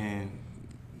 And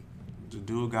the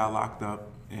dude got locked up,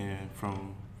 and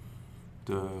from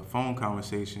the phone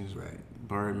conversations, Right.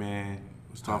 Birdman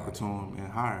was talking to him and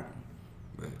hired him.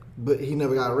 Right. But he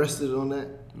never got arrested on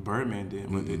that. Birdman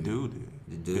did, but the dude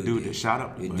did. The dude that shot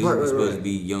up The the dude bus. was supposed right. to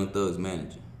be Young Thug's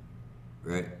manager,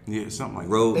 right? Yeah, something like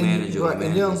Road And, manager. or right, and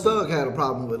manager. Young Thug had a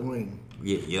problem with Wayne.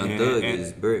 Yeah, Young And- Thug and-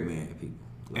 is Birdman people.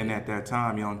 that. And at that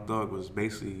time, Young Thug was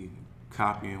basically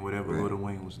copying whatever Right. Lil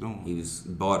Wayne was doing. He was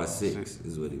Barter 6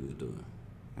 is what he was doing.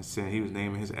 And saying he was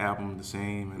naming his album the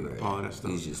same and Right. all that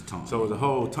stuff. He's just taunting. So it was a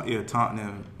whole taunting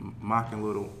and mocking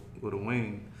Lil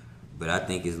Wayne. But I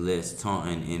think it's less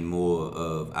taunting and more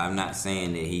of. I'm not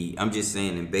saying that he. I'm just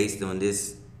saying that based on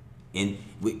this,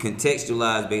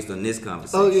 contextualized based on this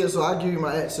conversation. Oh yeah, so I give you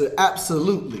my answer.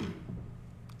 Absolutely,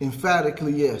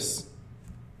 emphatically yes.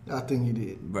 I think he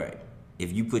did. Right.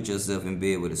 If you put yourself in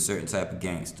bed with a certain type of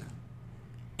gangster,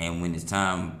 and when it's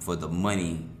time for the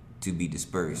money to be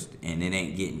dispersed, and it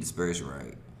ain't getting dispersed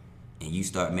right, and you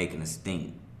start making a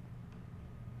stink,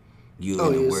 you in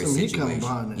a worse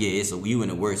situation. You in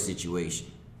a worse situation.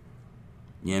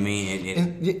 You know what I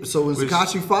mean? So when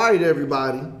Tekashi fired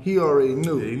everybody, he already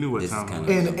knew. Yeah, he knew what time it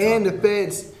was. And the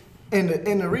feds, and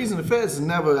the reason the feds is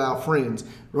never our friends,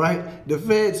 right? The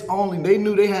feds they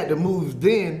knew they had to move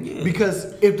then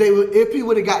because if he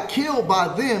would have got killed by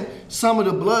them, some of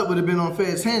the blood would have been on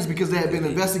feds' hands because they had been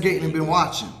investigating and been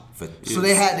watching. So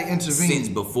they had to intervene since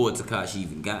before Tekashi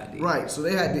even got there. Right. So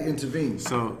they had to intervene.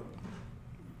 So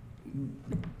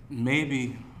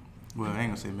maybe, well, I ain't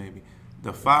gonna say maybe.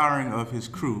 The firing of his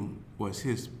crew was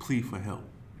his plea for help.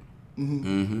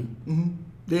 Yeah,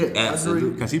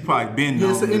 absolutely. Because he probably been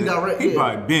known.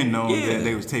 Probably been known that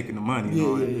they was taking the money.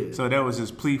 Yeah. So that was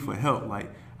his plea for help. Like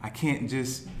I can't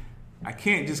just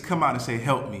come out and say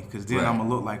help me because then I'm gonna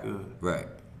look like a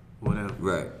whatever.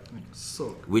 Right.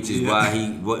 So, which is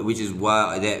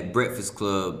why that Breakfast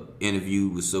Club interview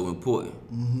was so important.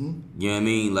 You know what I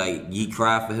mean? Like he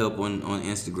cried for help on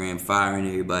Instagram, firing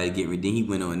everybody, getting rid. Then he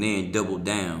went on there and doubled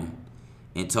down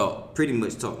and pretty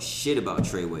much talked shit about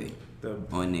Treyway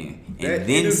on there, and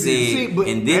then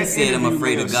said, "I'm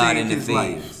afraid of God and the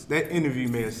feds." That interview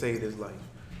may have saved his life.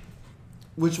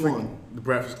 Which one? The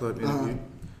Breakfast Club interview.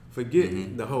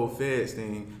 Forget the whole feds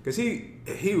thing, because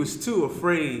he was too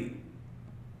afraid.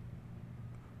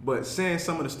 But saying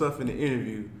some of the stuff in the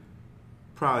interview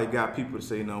probably got people to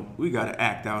say, no, we got to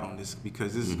act out on this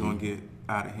because this is going to get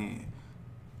out of hand.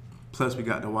 Plus, we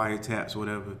got the wiretaps,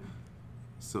 whatever.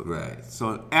 So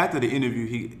after the interview,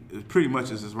 he pretty much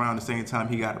is around the same time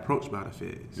he got approached by the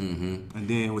feds. And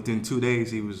then within 2 days,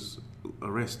 he was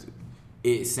arrested.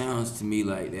 It sounds to me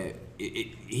like that.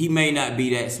 He may not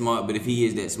be that smart, but if he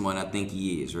is that smart, I think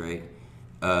he is, right?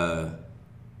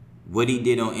 What he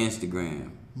did on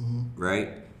Instagram,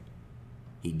 right?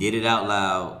 He did it out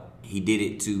loud. He did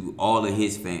it to all of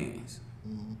his fans,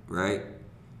 right?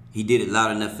 He did it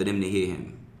loud enough for them to hear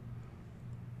him.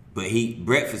 But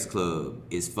Breakfast Club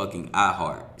is fucking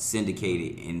iHeart,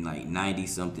 syndicated in like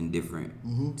 90-something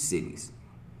different cities.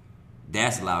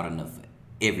 That's loud enough for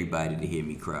everybody to hear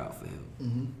me cry out for help.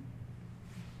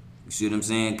 You see what I'm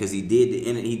saying? Because he did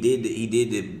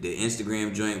the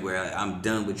Instagram joint where I'm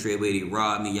done with Treyway. He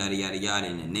robbed me, yada yada yada,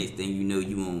 and the next thing you know,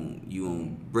 you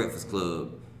on Breakfast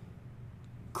Club,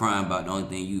 crying about the only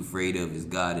thing you afraid of is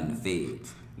God and the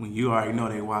feds. When you already know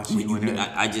they watching you.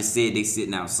 I just said they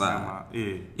sitting outside.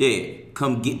 Please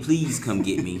come get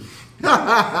me.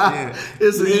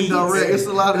 It's an indirect. It's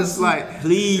a lot of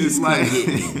please come get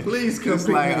me. Please come pick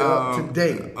me up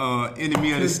today.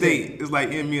 Enemy of the State. It's like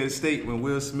Enemy of the State when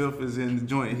Will Smith is in the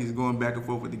joint. He's going back and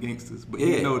forth with the gangsters, but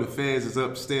you know the feds is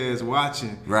upstairs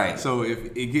watching. Right. So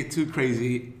if it get too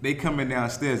crazy, they coming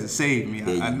downstairs to save me.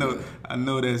 I know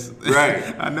that's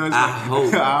right. I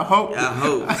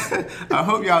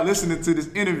hope y'all listening to this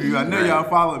interview. I know y'all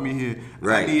follow me here.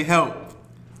 Right. I need help.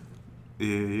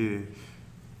 Yeah.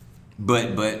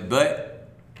 But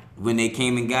when they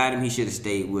came and got him, he should have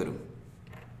stayed with them.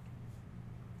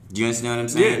 Do you understand what I'm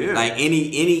saying? Yeah. Like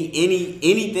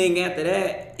anything after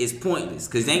that is pointless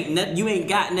because you ain't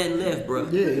got nothing left, bro.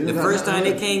 Yeah, the first time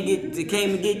they came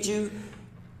to get you,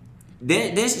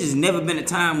 there's just never been a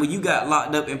time where you got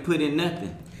locked up and put in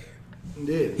nothing.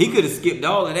 Yeah. He could have skipped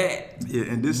all of that. Yeah,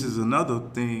 and this is another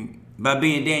thing by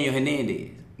being Daniel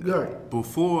Hernandez. Right.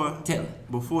 Before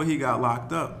he got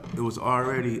locked up, there was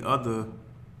already other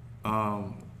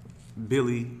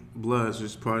Billy Bloods,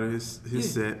 which is part of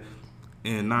his set,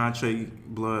 and non-Trey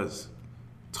Bloods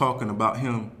talking about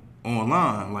him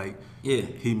online. Like,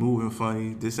 he moving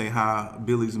funny, this ain't how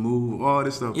Billy's move, all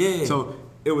this stuff. Yeah. So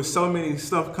it was so many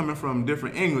stuff coming from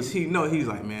different angles. He's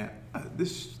like, man,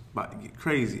 this is about to get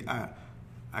crazy. I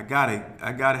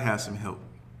gotta have some help.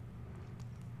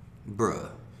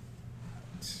 Bruh.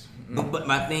 But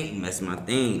that's my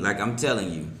thing. Like I'm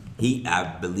telling you, I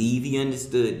believe he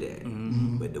understood that.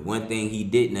 But the one thing he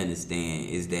didn't understand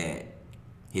is that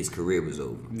his career was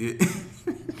over. Yeah.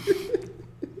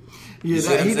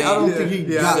 I don't think he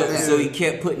got that. So he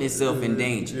kept putting himself in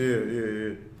danger.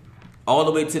 Yeah. All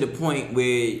the way to the point where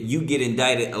you get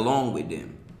indicted along with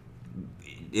them.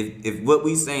 If what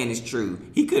we saying is true,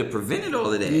 he could have prevented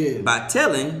all of that by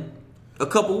telling a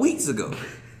couple weeks ago.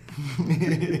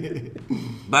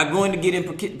 By going to get in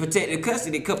protected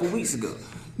custody a couple weeks ago.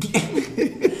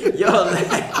 Y'all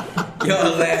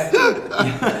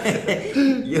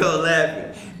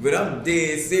laughing. But I'm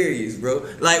dead serious, bro.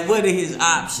 Like, what are his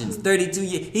options? 32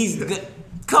 years. He's good.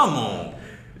 Come on.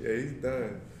 Yeah, he's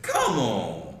done. Come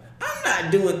on. I'm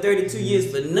not doing 32 years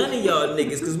for none of y'all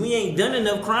niggas because we ain't done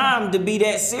enough crime to be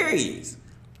that serious.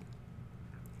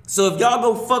 So if y'all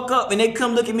go fuck up and they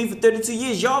come look at me for 32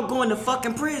 years, y'all going to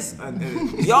fucking prison.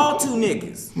 Y'all two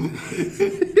niggas.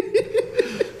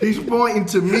 He's pointing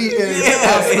to me and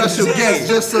our special guest,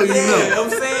 just so you know. I'm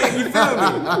saying, you feel me?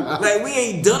 Like, we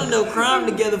ain't done enough crime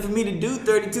together for me to do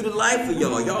 32 to life for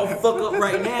y'all. Y'all fuck up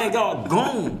right now, y'all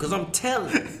gone, because I'm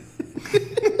telling.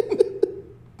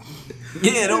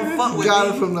 Yeah, don't fuck with Got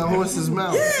me. it from the horse's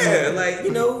mouth. Yeah, like,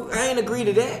 you know, I ain't agree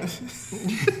to that.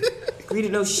 Agree to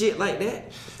no shit like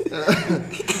that.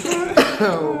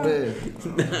 Oh, man.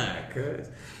 Nah, cuz.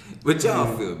 But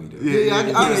y'all feel me, though. Yeah,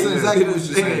 I understand exactly what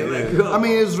you're saying. Like, I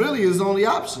mean, it's really his only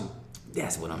option.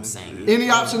 that's what I'm saying. Any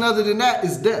option other than that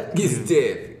is death. It's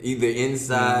death. Either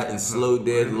inside and slow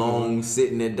dead, long,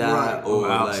 sitting there die, Right. or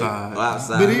outside. Like,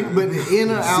 outside. But the in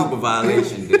or out, Super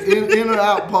violation. in or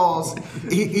out pause,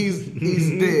 he's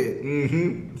dead.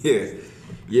 Yeah.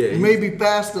 Yeah. Maybe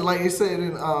faster, like they said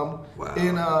in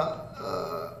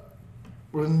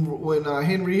when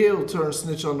Henry Hill turned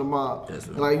snitch on the mob. That's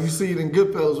right. Like you see it in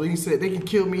Goodfellas where he said they can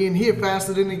kill me in here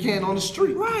faster than they can on the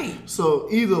street. Right. So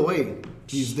either way,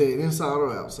 he's dead, inside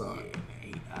or outside.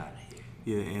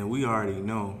 Yeah, and we already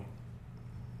know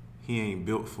he ain't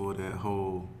built for that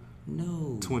whole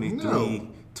No.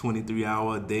 23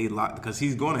 hour a day lock because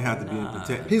he's going to have to be in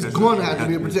protect. He's going to have to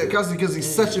be a protected custody because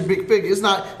he's such a big figure.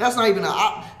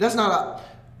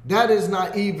 That is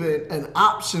not even an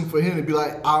option for him to be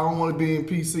like, I don't want to be in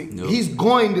PC. Nope. He's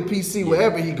going to PC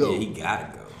wherever he goes. Yeah, he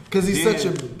gotta go. Because he's Then, such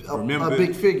a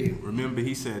big figure. Remember,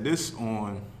 he said this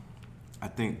on, I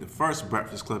think, the first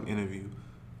Breakfast Club interview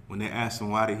when they asked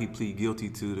him why did he plead guilty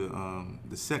to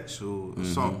the sexual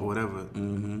assault or whatever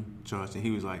charge, and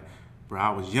he was like, "Bro, I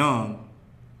was young.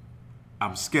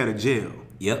 I'm scared of jail."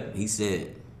 Yep, he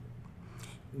said.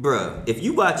 Bruh, if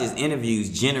you watch his interviews,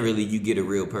 generally you get a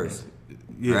real person.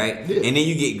 Yeah. Right? Yeah. And then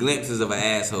you get glimpses of an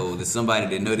asshole to somebody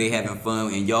that know they having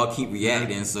fun and y'all keep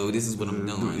reacting, so this is what I'm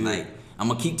doing. Like, I'm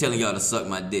gonna keep telling y'all to suck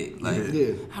my dick. Like,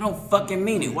 Yeah. I don't fucking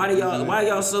mean it. Why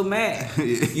y'all so mad?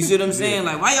 You see what I'm saying?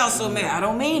 Like, why y'all so mad? I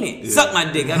don't mean it. Suck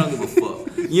my dick. I don't give a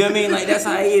fuck. You know what I mean? Like, that's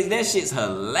how he is. That shit's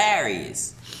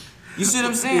hilarious. You see what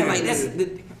I'm saying? Like, that's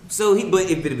so he.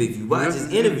 But if you watch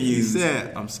his interviews, he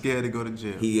said, "I'm scared to go to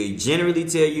jail." he generally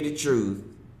tell you the truth.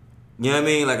 You know what I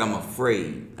mean? Like, I'm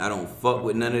afraid. I don't fuck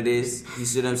with none of this. You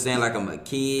see what I'm saying? Like, I'm a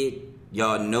kid.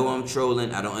 Y'all know I'm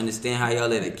trolling. I don't understand how y'all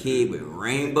let a kid with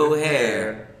rainbow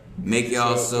hair make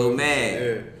y'all so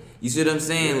mad. You see what I'm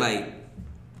saying? Like,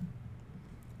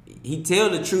 he tell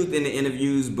the truth in the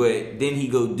interviews, but then he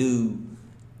go do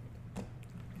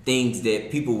things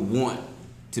that people want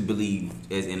to believe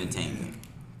as entertainment.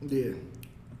 Yeah. You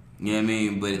know what I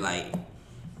mean? But like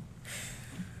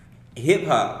hip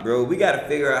hop, bro, we gotta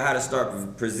figure out how to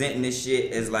start presenting this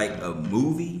shit as like a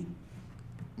movie,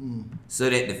 so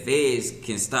that the feds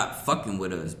can stop fucking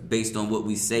with us based on what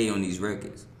we say on these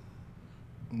records.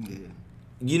 Yeah.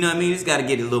 You know what I mean? It's gotta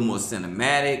get a little more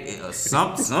cinematic, or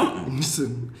something,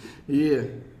 Listen, yeah.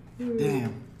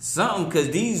 Damn. something, cause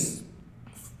these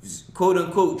quote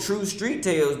unquote true street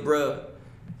tales, bro.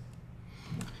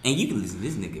 And you can listen to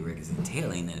this nigga records and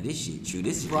tell ain't none of this shit true.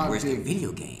 This is Rock worse than dig.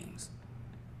 video games.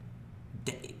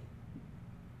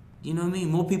 You know what I mean?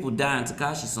 More people die in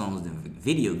Tekashi songs than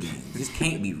video games. This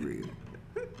can't be real.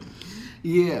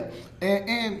 Yeah.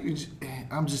 And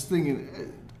I'm just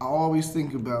thinking, I always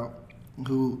think about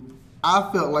who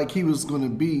I felt like he was going to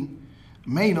be.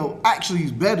 Mano, actually,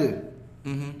 he's better.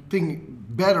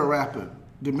 Better rapper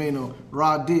than Mano.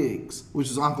 Rod Diggs,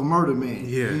 which is Uncle Murder Man.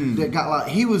 Yeah. That got like,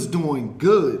 he was doing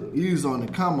good. He was on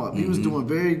the come up. He was doing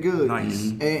very good.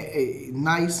 Nice. And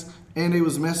nice. And they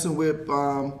was messing with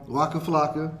Waka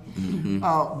Flocka.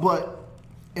 But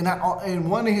and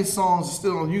one of his songs is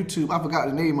still on YouTube. I forgot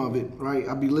the name of it, right?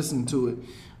 I'll be listening to it.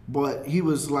 But he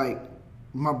was like,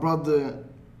 my brother,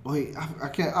 wait, I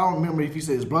don't remember if he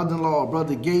said his brother-in-law or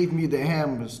brother gave me the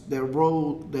hammers that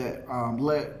rolled,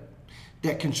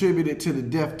 that contributed to the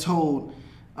death toll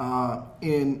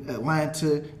in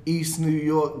Atlanta, East New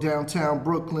York, downtown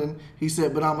Brooklyn. He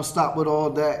said, but I'm gonna stop with all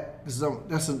that.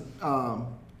 That's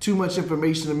too much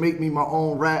information to make me my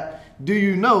own rap. Do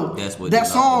you know That's what that they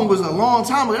song like. was a long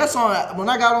time ago? That song, when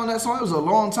I got on that song, it was a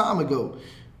long time ago.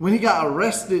 When he got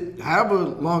arrested, however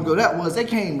long ago that was, they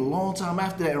came a long time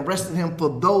after that and arrested him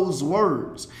for those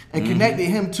words and connected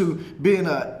him to being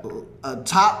a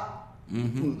top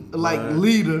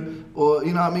leader, or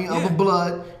you know what I mean, of a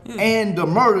blood, and the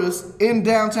murders in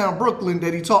downtown Brooklyn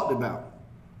that he talked about.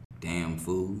 Damn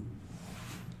fool.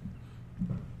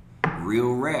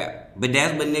 Real rap. But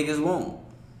that's what niggas want.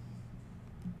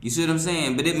 You see what I'm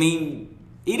saying? But it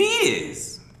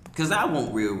is. Cause I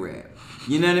want real rap.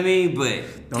 You know what I mean?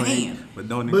 But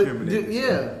don't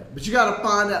incriminate. But you gotta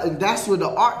find out, and that's where the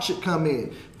art should come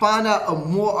in. Find out a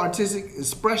more artistic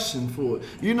expression for it.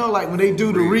 You know, like when they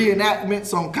do the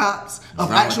reenactments on cops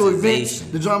of actual events,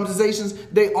 the dramatizations,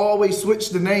 they always switch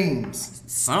the names.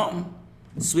 Something.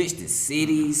 Switch the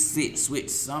cities, switch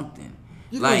something.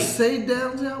 You like, gonna say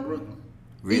downtown Brooklyn?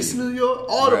 Really? East New York?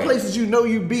 All the places you know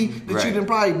you be that you done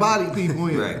probably body people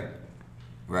in.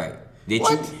 Right.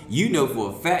 You know for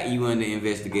a fact you under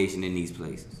investigation in these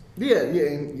places. Yeah,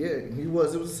 he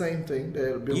was. It was the same thing that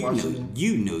had been watching.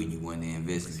 You know you under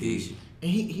investigation.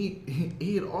 And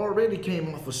he had already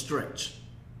came off a stretch.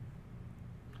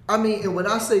 I mean, and when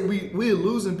I say we're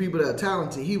losing people that are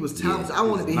talented, he was talented. I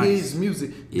wanted to hear his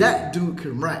music. Yeah. That dude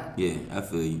can rap. Yeah, I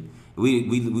feel you.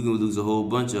 We gonna lose a whole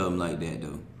bunch of them like that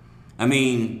though. I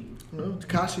mean,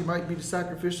 Tekashi might be the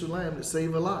sacrificial lamb that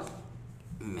save a lot.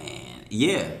 Man,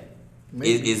 yeah.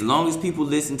 Maybe. As long as people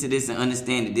listen to this and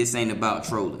understand that this ain't about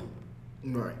trolling.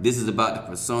 Right. This is about the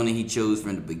persona he chose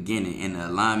from the beginning and the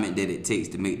alignment that it takes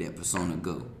to make that persona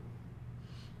go.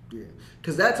 Yeah.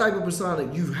 Because that type of persona,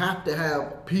 you have to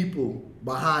have people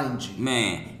behind you.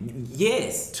 Man,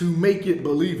 yes. To make it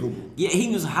believable. Yeah,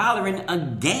 he was hollering a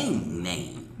gang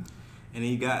name. And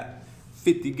he got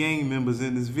 50 gang members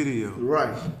in this video.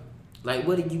 Right. Like,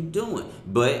 what are you doing?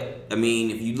 But, I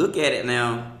mean, if you look at it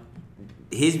now,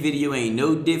 his video ain't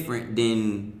no different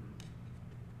than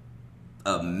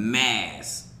a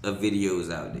mass of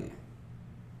videos out there.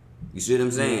 You see what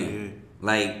I'm saying? Yeah.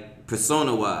 Like,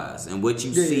 persona-wise and what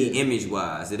you see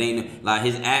image-wise. It ain't, like,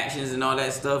 his actions and all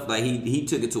that stuff, like, he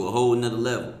took it to a whole nother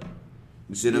level.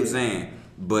 You see what I'm saying?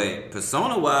 But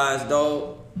persona-wise,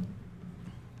 dog,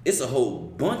 it's a whole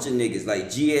bunch of niggas. Like,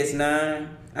 GS9,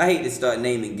 I hate to start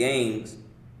naming gangs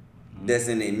that's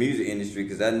in the music industry,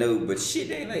 because I know, but shit,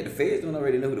 they ain't like the feds don't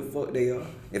already know who the fuck they are.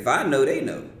 If I know, they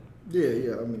know.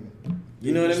 Yeah, I mean,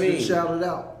 you know what I mean? Shouted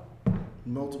out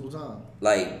multiple times.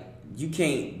 Like, you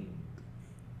can't.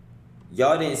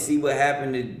 Y'all didn't see what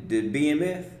happened to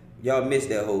BMF. Y'all missed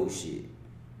that whole shit.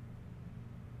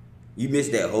 You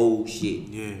missed that whole shit.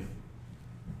 Yeah.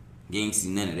 You ain't see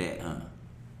none of that, huh?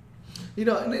 You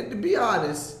know, and to be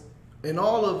honest, and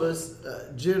all of us,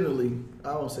 generally,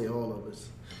 I won't say all of us,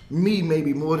 me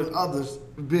maybe more than others,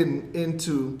 been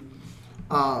into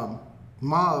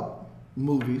mob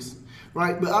movies,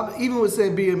 right? But even with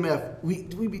saying BMF, we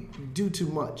do too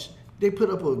much. They put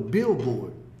up a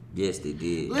billboard. Yes, they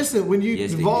did. Listen, when you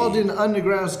involved in the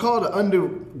underground, it's called the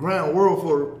underground world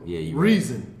for a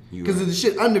reason. Because of the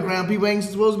shit underground, people ain't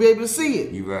supposed to be able to see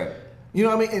it. You right. You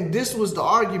know what I mean? And this was the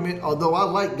argument, although I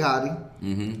like Gotti,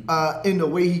 in the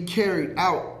way he carried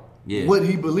out what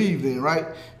he believed in, right?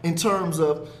 In terms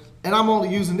of, and I'm only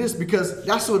using this because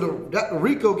that's what the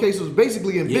RICO case was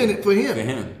basically invented for him. For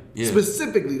him. Yeah.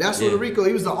 Specifically. That's what the RICO,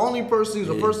 he was the only person, he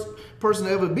was the first person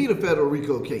to ever beat a federal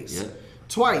RICO case. Yeah.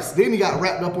 Twice. Then he got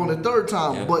wrapped up on the third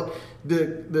time. Yeah. But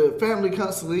the family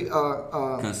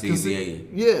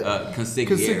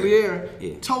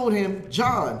consigliere told him,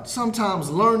 John, sometimes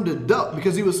learn to duck,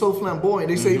 because he was so flamboyant.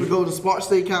 They say he would go to Spark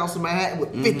State Council Manhattan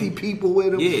with 50 people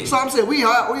with him. Yeah. So I'm saying we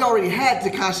already had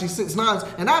Tekashi 6ix9ine,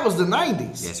 and that was the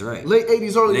 90s. That's right. Late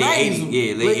 80s, early 90s.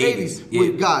 80s. Late 80s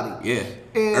with Gotti. Yeah.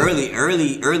 And early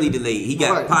to late. He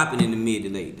got popping in the mid to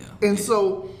late though. And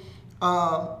so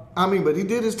I mean, but he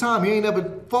did his time. He ain't never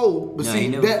fold. But see,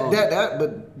 but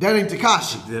that ain't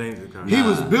Tekashi. That ain't Tekashi. He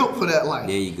was built for that life.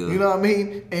 There you go. You know what I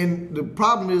mean? And the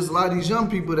problem is a lot of these young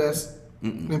people that's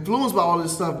influenced by all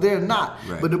this stuff, they're not.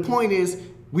 Right. But the point is,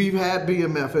 we've had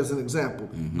BMF as an example.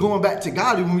 Going back to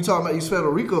Gotti, when we talk about these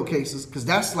federal RICO cases, because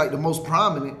that's like the most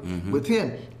prominent with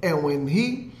him. And when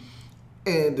he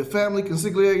and the family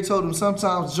consigliere told him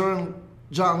sometimes John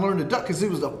learned to duck, because it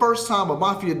was the first time a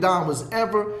Mafia Don was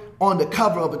ever on the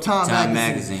cover of a Time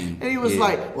magazine. And he was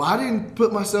like, well, I didn't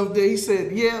put myself there. He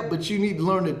said, yeah, but you need to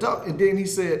learn to duck. And then he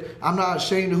said, I'm not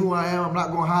ashamed of who I am. I'm not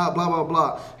going to hide, blah, blah,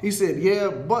 blah. He said, yeah,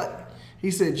 but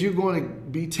he said, you're going to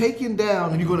be taken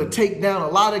down, and you're going to take down a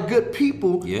lot of good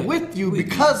people with you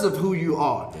because of who you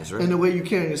are. That's right. And the way you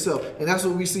carry yourself. And that's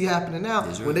what we see happening now.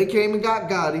 That's right. When they came and got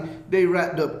Gotti, they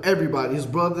wrapped up everybody. His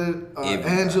brother,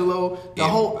 Angelo,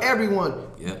 everyone.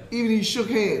 Yep. Even he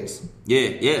shook hands.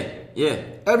 Yeah.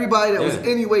 Everybody that was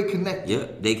any way connected.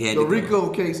 Yep. They had the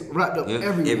RICO case wrapped up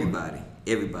everyone.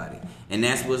 everybody. And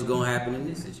that's what's gonna happen in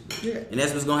this situation. Yeah. And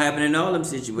that's what's gonna happen in all them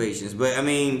situations. But I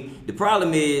mean, the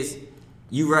problem is,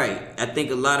 you're right. I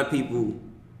think a lot of people,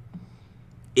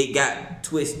 it got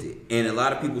twisted, and a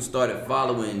lot of people started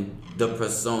following the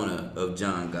persona of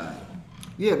John Gotti.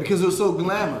 Yeah, because it was so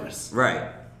glamorous.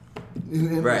 Right.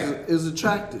 And Right. It was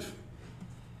attractive.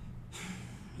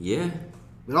 Yeah.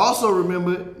 But also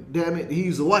remember, damn it,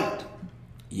 he's white.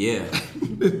 Yeah.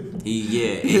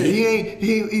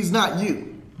 He's not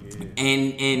you.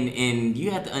 And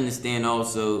you have to understand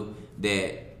also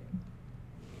that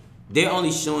they're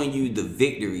only showing you the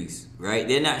victories, right?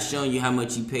 They're not showing you how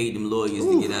much you paid them lawyers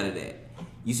to get out of that.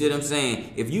 You see what I'm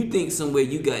saying? If you think somewhere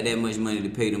you got that much money to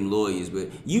pay them lawyers, but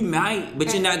you might,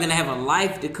 but you're not gonna have a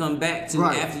life to come back to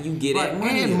after you get that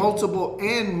money. And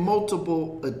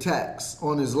multiple attacks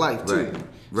on his life too.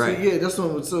 Right. So, yeah, that's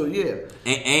what. So yeah.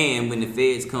 And when the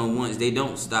feds come once, they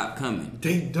don't stop coming.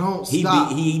 They don't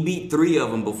stop. He beat 3 of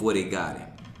them before they got him,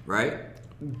 right?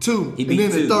 2. He beat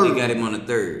and then 2. The third. They got him on the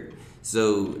 3rd.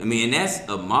 So I mean, and that's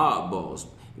a mob boss.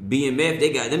 BMF,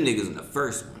 they got them niggas in the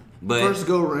first one. But first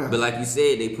go round. But like you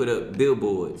said, they put up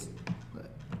billboards.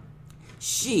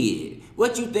 Shit,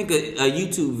 what you think a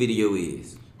YouTube video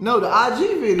is? No, the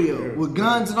IG video with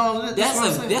guns and all of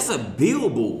that. That's a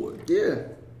billboard. Yeah.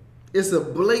 It's a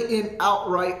blatant,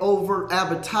 outright, overt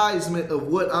advertisement of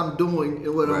what I'm doing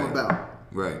and what I'm about.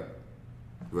 Right.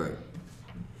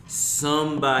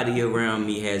 Somebody around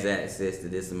me has access to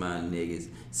this amount of niggas.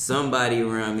 Somebody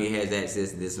around me has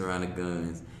access to this amount of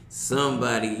guns.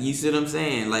 Somebody, you see what I'm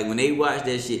saying? Like when they watch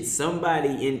that shit,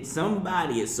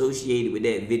 somebody associated with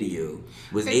that video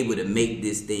was able to make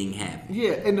this thing happen.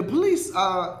 Yeah, and the police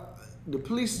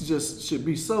just should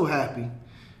be so happy.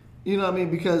 You know what I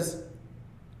mean? Because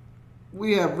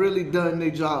we have really done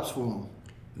their jobs for them.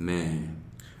 Man,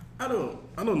 I don't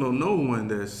know no one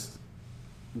that's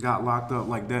got locked up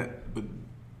like that, but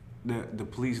that the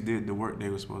police did the work they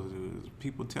were supposed to do.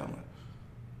 People telling.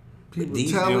 People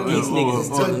these telling niggas is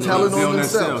telling on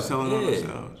themselves. Telling on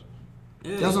themselves.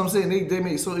 yeah. That's what I'm saying. They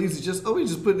make it so easy. We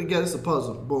just put it together. It's a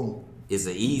puzzle. Boom. It's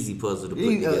an easy puzzle to put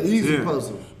together. Easy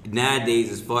puzzle. Nowadays,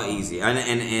 it's far easier.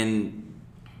 And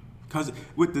Cause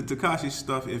with the Tekashi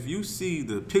stuff, if you see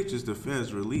the pictures the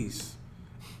feds release,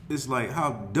 it's like,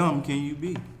 how dumb can you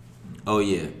be? oh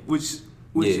yeah, Which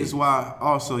is why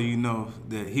also you know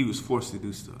that he was forced to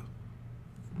do stuff.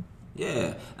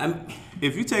 yeah.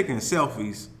 If you're taking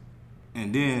selfies,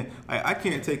 and then I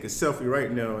can't take a selfie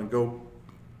right now and go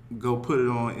put it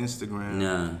on Instagram,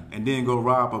 Nah. and then go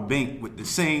rob a bank with the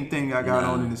same thing I got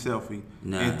on in the selfie,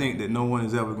 Nah. and think that no one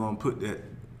is ever gonna put that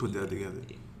together.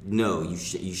 No, you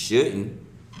shouldn't.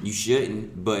 You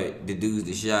shouldn't. But the dudes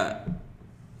that shot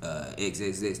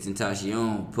XXX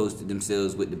Tentacion posted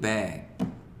themselves with the bag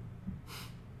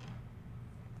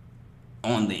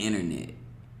on the internet.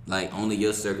 Like only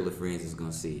your circle of friends is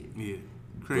gonna see it. Yeah,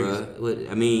 crazy.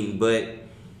 Bruh, but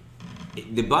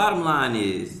the bottom line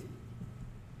is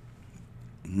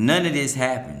none of this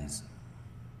happens.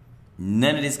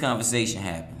 None of this conversation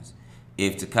happens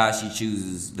if Tekashi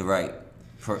chooses the right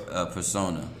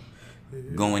persona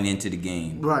going into the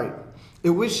game. Right.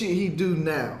 And what should he do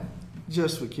now?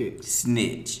 Just for kicks.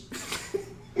 Snitch.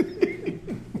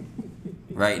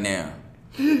 Right now.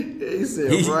 He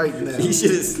said right now. He should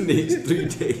have snitched 3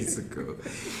 days ago.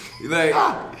 Like,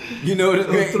 you know what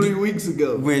I mean? 3 weeks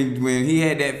ago. When he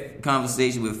had that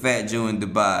conversation with Fat Joe in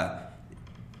Dubai,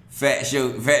 Fat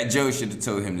Joe should have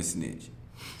told him to snitch.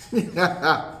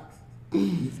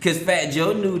 Because Fat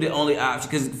Joe knew the only option.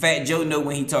 Because Fat Joe know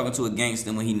when he talking to a gangster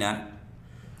and when he not.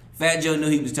 Fat Joe knew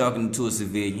he was talking to a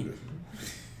civilian.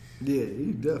 Yeah,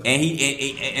 he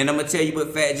definitely. And I'm gonna tell you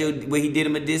what Fat Joe, he did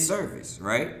him a disservice,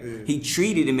 right? Yeah. He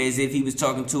treated him as if he was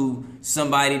talking to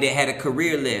somebody that had a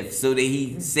career left, so that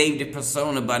he saved the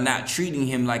persona by not treating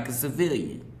him like a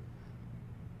civilian.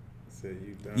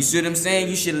 You see what I'm saying?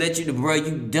 You should let you, bro,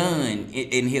 you done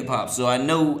in hip hop. So I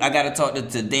know I gotta talk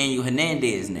to Daniel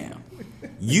Hernandez now.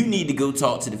 You need to go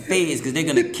talk to the feds because they're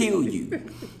gonna kill you.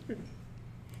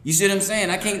 You see what I'm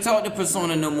saying? I can't talk to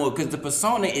persona no more because the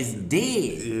persona is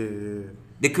dead. Yeah.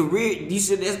 The career,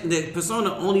 the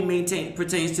persona only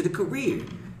pertains to the career.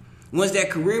 Once that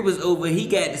career was over, he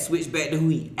got to switch back to who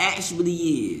he actually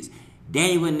is.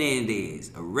 Daniel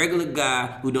Hernandez, a regular guy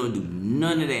who don't do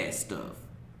none of that stuff.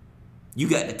 You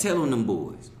got to tell on them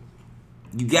boys.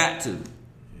 You got to.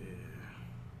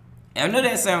 Yeah. I know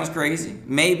that sounds crazy.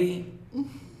 Maybe.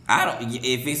 I don't.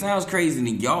 If it sounds crazy,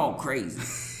 then y'all crazy.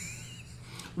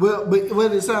 Well, but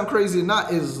whether it sounds crazy or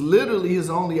not, is literally his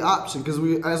only option because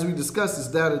as we discussed, it's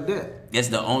that or death. That's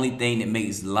the only thing that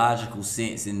makes logical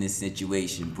sense in this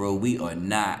situation, bro. We are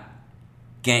not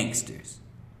gangsters.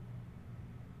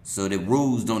 So the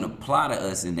rules don't apply to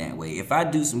us in that way. If I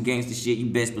do some gangster shit, you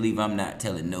best believe I'm not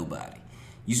telling nobody.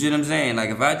 You see what I'm saying? Like,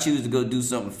 if I choose to go do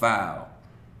something foul,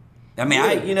 I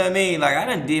mean, you know what I mean? Like, I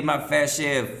done did my fair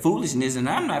share of foolishness, and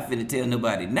I'm not finna tell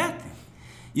nobody nothing.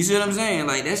 You see what I'm saying?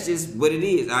 Like, that's just what it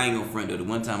is. I ain't gonna front though.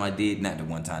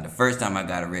 The first time I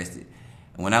got arrested.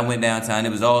 When I went downtown, it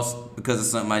was all because of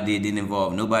something I did. Didn't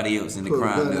involve nobody else in the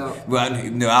crime.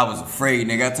 I was afraid,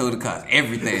 nigga. I told the cops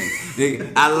everything.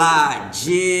 Nigga, I lied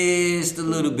just a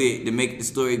little bit to make the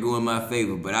story go in my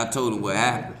favor, but I told them what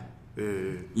happened. I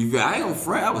ain't gonna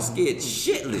front. I was scared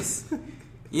shitless.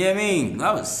 You know what I mean?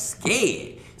 I was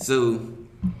scared. So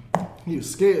you was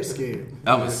scared.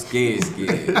 I was scared.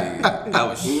 Nigga. I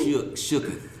was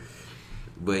shooketh.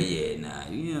 But yeah, nah,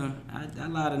 you know, I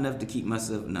lied enough to keep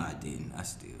myself. No, I didn't. I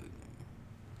still didn't.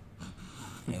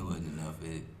 It wasn't enough.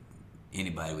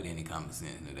 Anybody with any common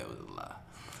sense knew that was a lie.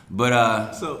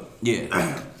 But so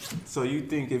yeah. So you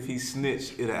think if he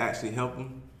snitched, it'll actually help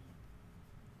him?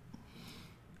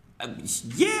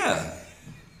 Yeah.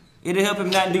 It'll help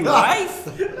him not do life.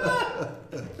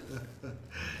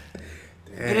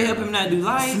 It'll help him not do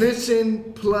life.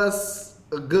 Snitching plus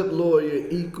a good lawyer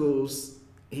equals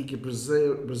he can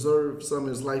preserve some of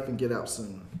his life and get out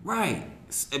sooner. Right.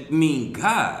 I mean,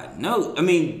 God, no. I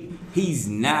mean, he's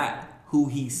not who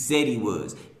he said he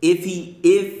was. If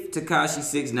Tekashi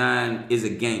 6ix9ine is a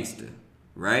gangster,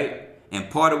 right? And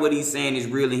part of what he's saying is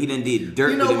real, and he done did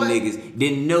dirt with them niggas,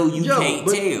 then no, you can't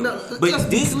tell.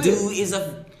 But this dude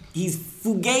he's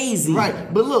fugazi.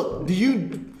 Right. But look,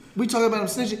 we talking about him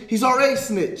snitching? He's already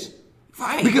snitched.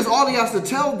 Right. Because all he has to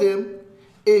tell them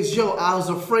is, I was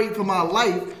afraid for my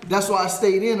life. That's why I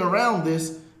stayed in around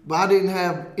this, but I didn't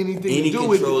have anything to do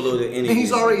with it. And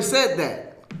he's already said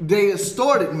that. They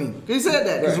extorted me. He said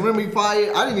that. Because remember he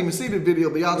fired, I didn't even see the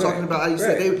video, but y'all talking about how you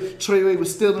said Treyway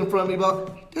was stealing from me.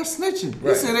 But they're snitching.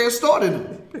 He said they extorted him,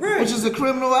 which is a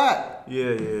criminal act.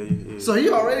 Yeah. So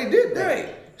he already did that.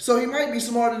 Right. So he might be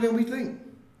smarter than we think.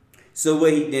 So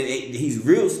he's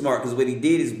real smart, because what he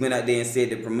did is went out there and said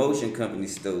the promotion company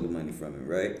stole the money from him,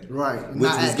 right? Right.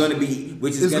 Which is going to be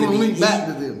back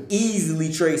to them.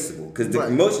 Easily traceable, because the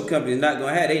promotion company is not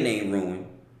going to have their name ruined.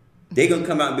 They're going to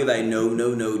come out and be like, no,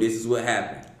 this is what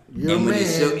happened. Your man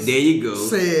there you go.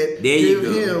 Said, there you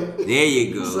go. There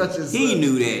you go. Such and he such.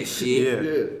 knew that shit.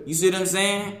 Yeah. You see what I'm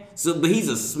saying? So, but he's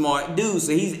a smart dude,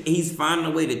 so he's finding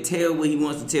a way to tell what he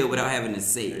wants to tell without having to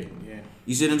say it.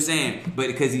 You see what I'm saying? But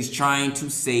because he's trying to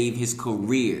save his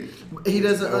career. He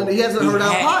hasn't heard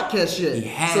our podcast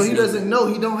yet. So he doesn't know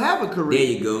he don't have a career. There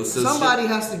you go. So somebody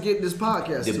has to get this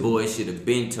podcast The boy should have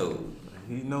been told.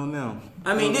 He know now.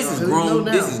 I mean, this is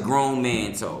grown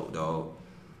man talk, dog.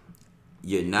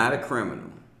 You're not a criminal.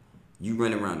 You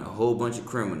run around a whole bunch of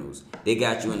criminals. They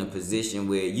got you in a position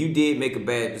where you did make a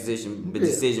bad decision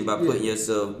by putting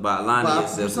yourself, by aligning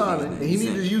yourself. And he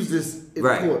needed to use this in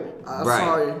court.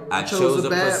 Sorry, I chose a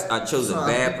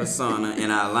bad persona,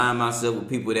 and I aligned myself with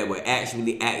people that were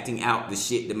actually acting out the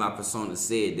shit that my persona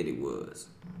said that it was.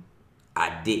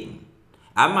 I didn't.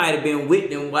 I might have been with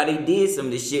them while they did some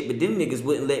of this shit, but them niggas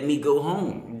wouldn't let me go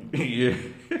home. Yeah.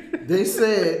 They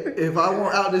said if I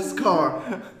want out this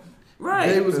car,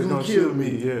 they was gonna kill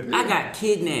me. Yeah. I got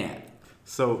kidnapped.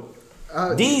 So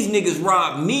these niggas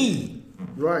robbed me.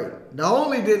 Right. Not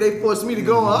only did they force me to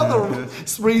go on other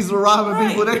sprees of robbing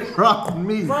people, they robbed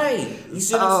me. Right. You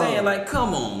see what I'm saying? Like,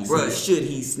 come on, bro. Should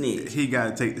he snitch? He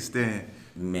gotta take the stand.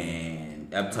 Man,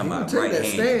 I'm talking about Take right that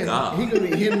hand stand. God. He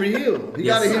gonna be Henry Hill. He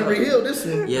Yes, got a sir. Henry Hill this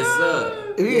one. Yes,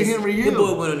 sir. He ain't Henry Hill. The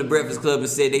boy went on the Breakfast Club and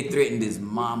said they threatened his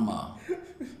mama.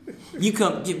 You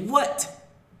come get what?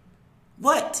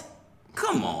 What?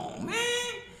 Come on, man.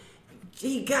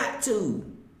 He got to.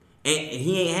 And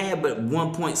he ain't had but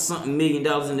 $1.something million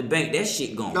in the bank. That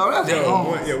shit gone. No, that's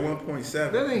wrong.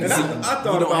 1.7. That ain't And shit. I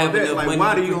thought about that. Like,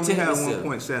 why do you only have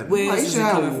 1.7? Where Like, he is should it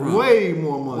have coming from? way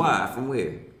more money. Why? From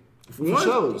where? From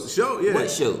shows. Yeah.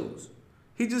 What shows?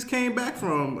 He just came back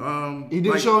from. He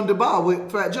did a show in Dubai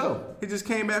with Fat Joe. He just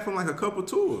came back from like a couple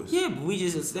tours. Yeah, but we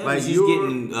just established Like he's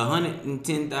getting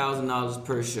 $110,000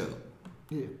 per show.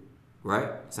 Yeah.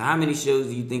 Right? So how many shows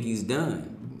do you think he's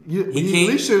done? He at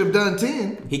least should have done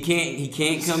 10. He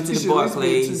can't come to He the should at least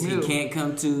Barclays. be He 2 mil. can't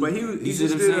come to. But he you just see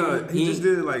what I'm did. saying? He just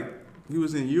did like he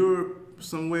was in Europe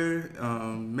somewhere,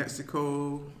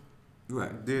 Mexico.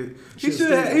 Right. He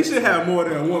should have more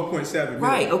than 1.7 million.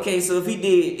 Right. Okay. So if he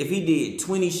did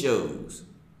 20 shows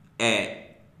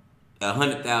at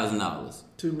 $100,000,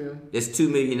 2 million. that's $2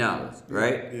 million,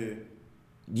 right? Yeah.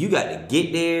 You got to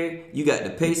get there. You got to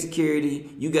pay security.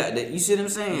 You see what I'm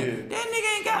saying? Yeah. That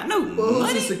nigga ain't got no Well, who's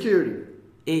money. the security?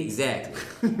 Exactly.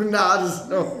 Nah, I just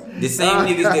know. The same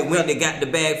niggas that went that got the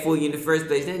bag for you in the first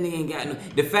place, that nigga ain't got no.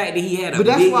 The fact that he had a But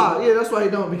that's million, why, yeah, that's why he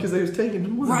don't, because they was taking the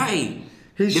money. right?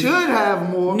 He should have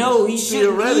more. No, he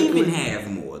shouldn't theoretically. even have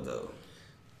more though.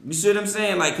 You see what I'm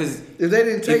saying? Like, cause If they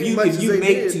didn't take much if as you they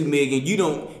make did. 2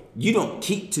 million, you don't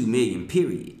keep 2 million.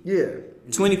 Period. Yeah.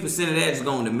 20% of that is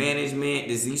going to management.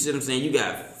 You see what I'm saying? You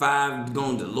got 5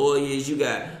 going to lawyers. You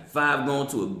got 5 going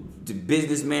to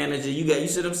business manager. You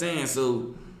see what I'm saying?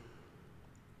 So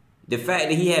the fact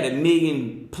that he had $1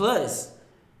 million plus,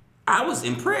 I was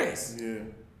impressed. Yeah.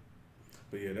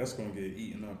 But yeah, that's gonna get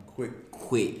eaten up quick.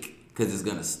 Quick, because it's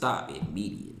gonna stop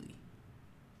immediately.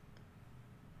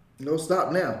 No,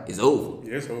 stop now. It's over.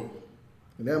 Yeah, it's over.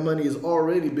 And that money has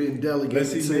already been delegated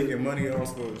Unless he's to making money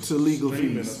off of to legal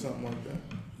streaming fees. or something like that.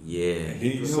 Yeah.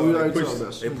 He know, we already talked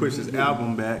about they pushed his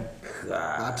album back.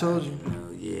 I told you.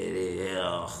 Oh,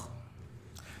 yeah.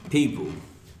 People.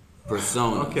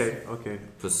 Personas. Okay.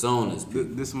 Personas.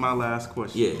 This is my last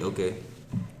question. Yeah, okay.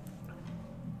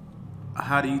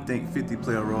 How do you think 50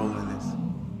 play a role in this?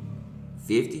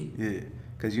 50? Yeah,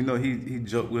 because you know he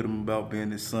joked with him about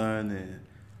being his son and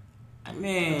I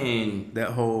mean, that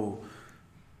whole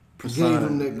Gave persona.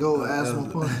 him that go ass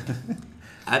one punch.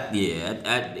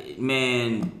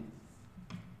 man,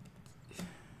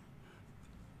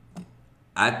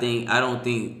 I don't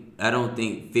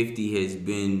think 50 has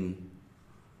been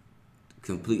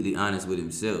completely honest with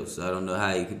himself. So I don't know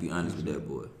how he could be honest with that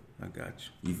boy. I got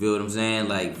you. You feel what I'm saying?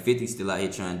 Like 50 still out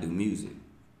here trying to do music,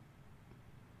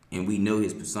 and we know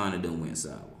his persona don't went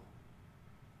sour.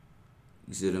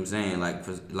 You see what I'm saying?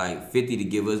 Like 50 to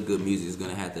give us good music is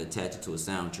gonna have to attach it to a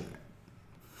soundtrack.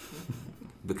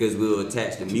 Because we'll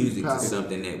attach the music to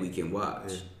something that we can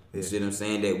watch. You see what I'm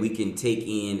saying? That we can take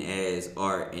in as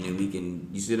art, and then we can.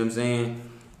 You see what I'm saying?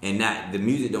 And not the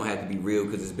music don't have to be real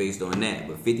because it's based on that.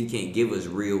 But 50 can't give us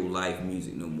real life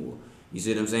music no more. You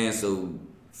see what I'm saying? So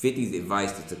 50's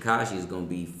advice to Tekashi is gonna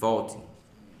be faulty.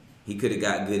 He could have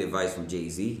got good advice from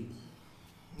Jay-Z.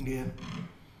 Yeah.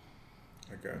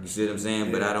 I got You you. see what I'm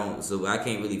saying? But I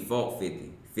can't really fault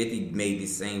 50. 50 made the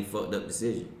same fucked up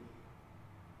decision.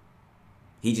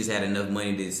 He just had enough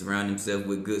money to surround himself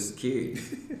with good security.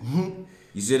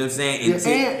 You see what I'm saying?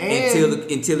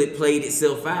 Until it played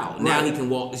itself out. Now he can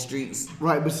walk the streets.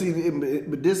 Right, but see,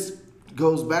 but this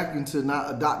goes back into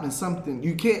not adopting something.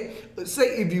 You can't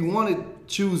say if you want to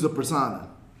choose a persona,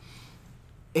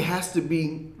 it has to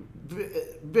be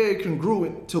very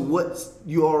congruent to what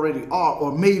you already are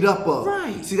or made up of.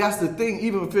 Right. See, that's the thing.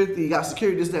 Even with 50, he got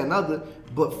security, this, that, and other.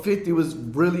 But 50 was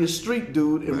really a street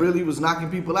dude and really was knocking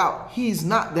people out. He's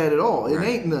not that at all. It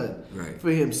ain't none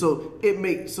for him. So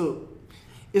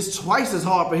it's twice as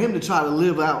hard for him to try to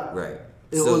live out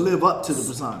or live up to the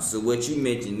persona. So what you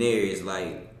mentioned there is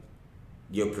like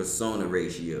your persona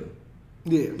ratio.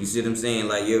 Yeah. You see what I'm saying?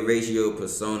 Like your ratio of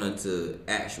persona to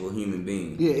actual human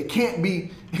being. Yeah, it can't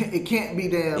be damn. It can't be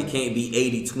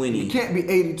 80-20. It can't be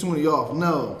 80-20 off.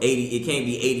 No. It can't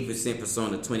be 80%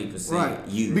 persona, 20% Right.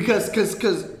 you.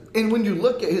 Because and when you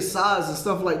look at his size and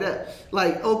stuff like that,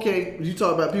 like, okay, you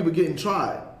talk about people getting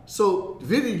tried. So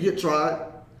Vinny get tried,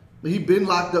 but he been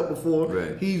locked up before.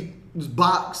 Right. He was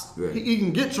boxed. Right. He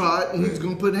can get tried and he's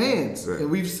gonna put hands. Right. And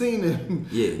we've seen him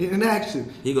Yeah. in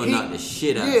action. He gonna knock the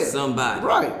shit out of somebody.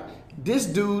 Right. This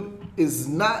dude is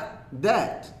not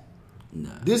that.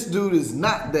 Nah. This dude is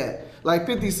not that. Like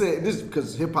 50 said, this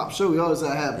because hip hop show, we always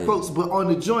have quotes, but on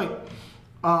the joint,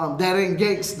 that ain't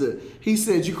gangster. He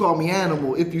said, "You call me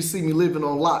animal if you see me living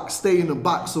on lock, stay in the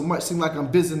box so much, seem like I'm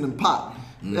visiting pot."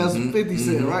 That's what 50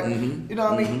 said, right? You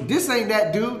know what I mean? This ain't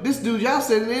that dude. This dude, y'all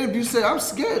said in the interview, said, "I'm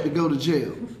scared to go to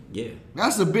jail." Yeah.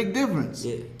 That's a big difference.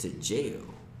 Yeah. To jail.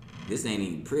 This ain't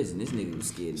even prison. This nigga was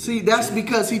scared. to See, go to that's jail.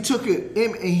 because he took it,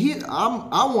 and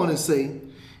I want to say,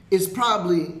 it's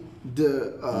probably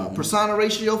the persona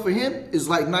ratio for him is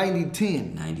like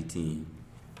 90-10. 90-10.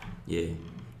 Yeah.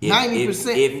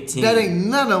 90%. That ain't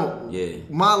none of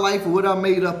my life or what I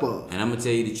made up of. And I'm gonna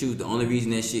tell you the truth. The only reason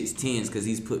that shit's 10 is because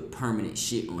he's put permanent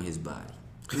shit on his body.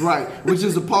 Right, which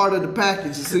is a part of the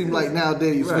package. It seems like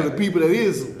nowadays for the people that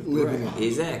is living it.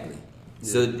 Exactly.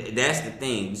 So that's the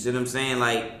thing. You see what I'm saying?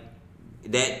 Like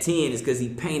that 10 is because he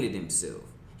painted himself.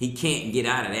 He can't get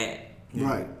out of that.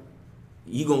 Right.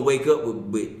 You gonna wake up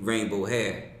with rainbow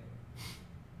hair.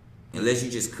 Unless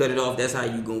you just cut it off, that's how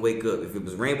you gonna wake up. If it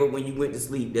was rainbow when you went to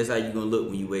sleep, that's how you gonna look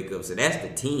when you wake up. So that's the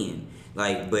 10.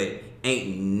 Like, but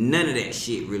ain't none of that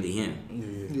shit really him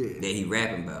that he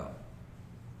rapping about.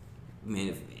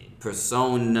 Man,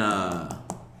 persona,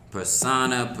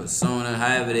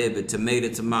 however they, but tomato,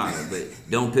 but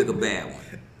don't pick a bad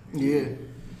one. Yeah.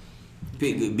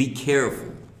 Be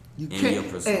careful. You in your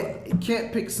can't, persona. and you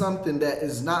can't pick something that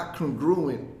is not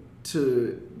congruent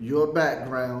to your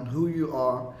background, who you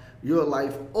are, your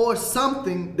life, or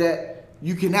something that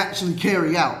you can actually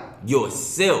carry out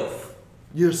Yourself.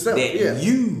 yourself. That yeah.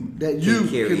 you that you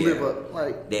carry can live out. up.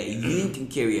 Like That you can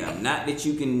carry out. Not that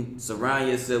you can surround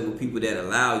yourself with people that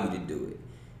allow you to do it.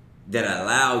 That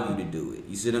allow you to do it.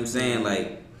 You see what I'm saying?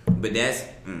 Like, but that's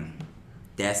a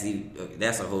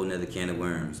whole nother can of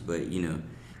worms. But you know,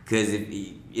 because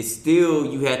it's still,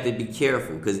 you have to be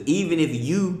careful. Because even if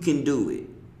you can do it,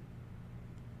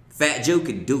 Fat Joe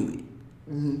could do it.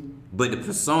 But the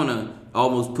persona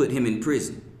almost put him in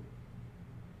prison.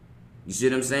 You see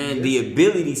what I'm saying? Yeah. The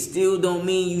ability still don't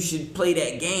mean you should play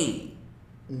that game.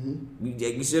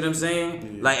 You see what I'm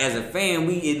saying? Yeah. Like, as a fan,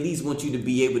 we at least want you to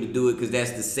be able to do it because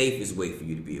that's the safest way for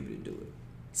you to be able to do it.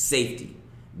 Safety.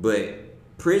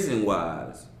 But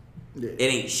prison-wise, yeah. it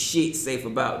ain't shit safe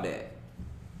about that.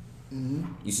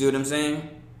 You see what I'm saying?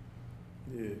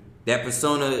 Yeah. That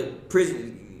persona,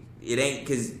 prison, it ain't,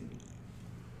 because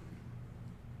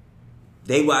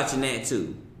they watching that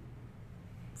too.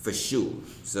 For sure.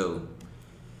 So,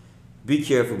 be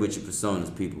careful with your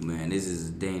personas, people, man. This is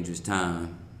a dangerous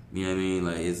time. You know what I mean?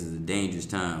 Like, this is a dangerous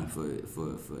time for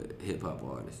hip-hop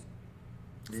artists.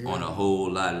 Yeah. On a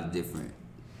whole lot of different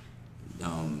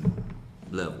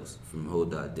levels. From a whole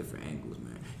lot of different angles,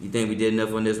 man. You think we did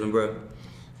enough on this one, bro?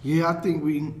 Yeah, I think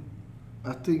we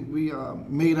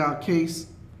made our case,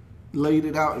 laid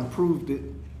it out, and proved it.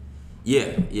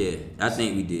 Yeah. I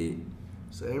think we did.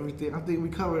 So everything, I think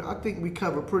we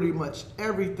covered pretty much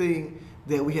everything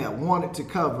that we had wanted to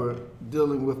cover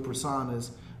dealing with personas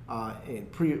in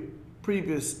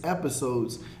previous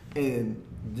episodes. And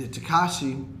the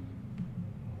Tekashi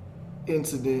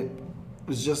incident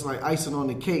was just like icing on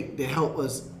the cake to help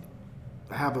us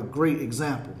have a great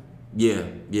example. Yeah,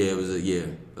 it was a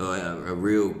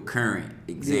real current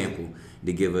example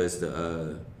to give us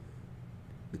the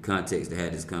context to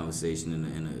have this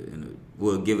conversation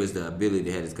give us the ability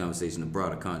to have this conversation in a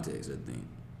broader context, I think.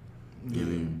 You know what I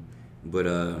mean? But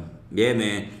yeah,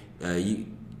 man, you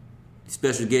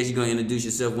special guest, you gonna introduce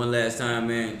yourself one last time,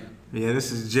 man? Yeah,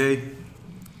 this is Jay,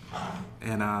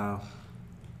 and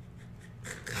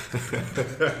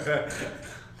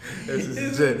this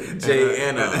is Jay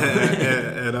and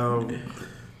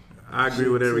I agree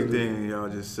with everything y'all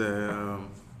just said.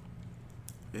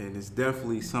 And it's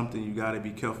definitely something you got to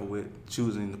be careful with,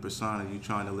 choosing the persona you're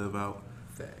trying to live out.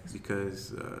 Facts.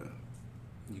 Because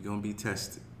you're going to be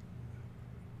tested.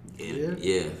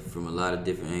 Yeah, from a lot of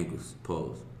different angles.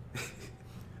 Pause.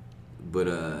 But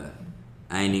I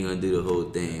ain't even gonna do the whole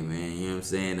thing, man. You know what I'm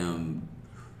saying?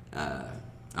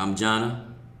 I'm Jonna.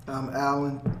 I'm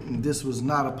Alan, and this was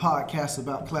not a podcast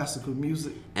about classical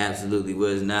music. Absolutely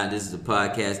was not. This is a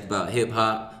podcast about hip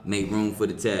hop. Make room for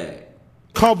the tag.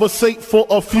 Conversate for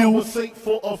a few.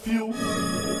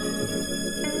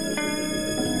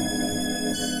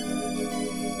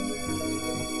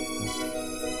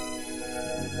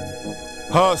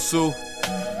 Hustle,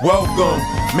 welcome.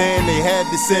 Man, they had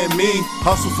to send me.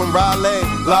 Hustle from Raleigh,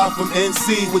 live from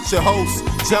NC with your hosts,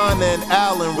 Jonna and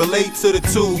Alan. Relate to the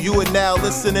two. You are now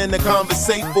listening to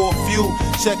Conversate for a few.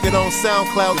 Check it on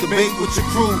SoundCloud, debate with your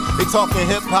crew. They talking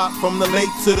hip hop from the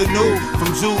late to the new.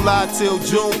 From July till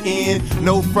June end.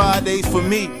 No Fridays for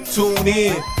me. Tune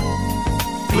in.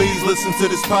 Please listen to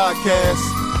this podcast.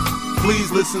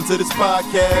 Please listen to this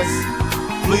podcast.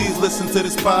 Please listen to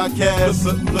this podcast.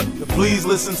 Please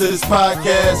listen to this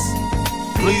podcast.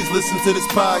 Please listen to this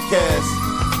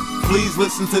podcast. Please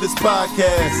listen to this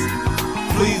podcast.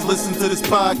 Please listen to this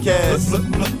podcast.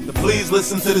 Please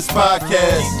listen to this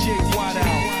podcast.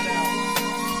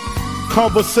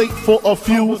 Conversate for a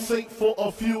few.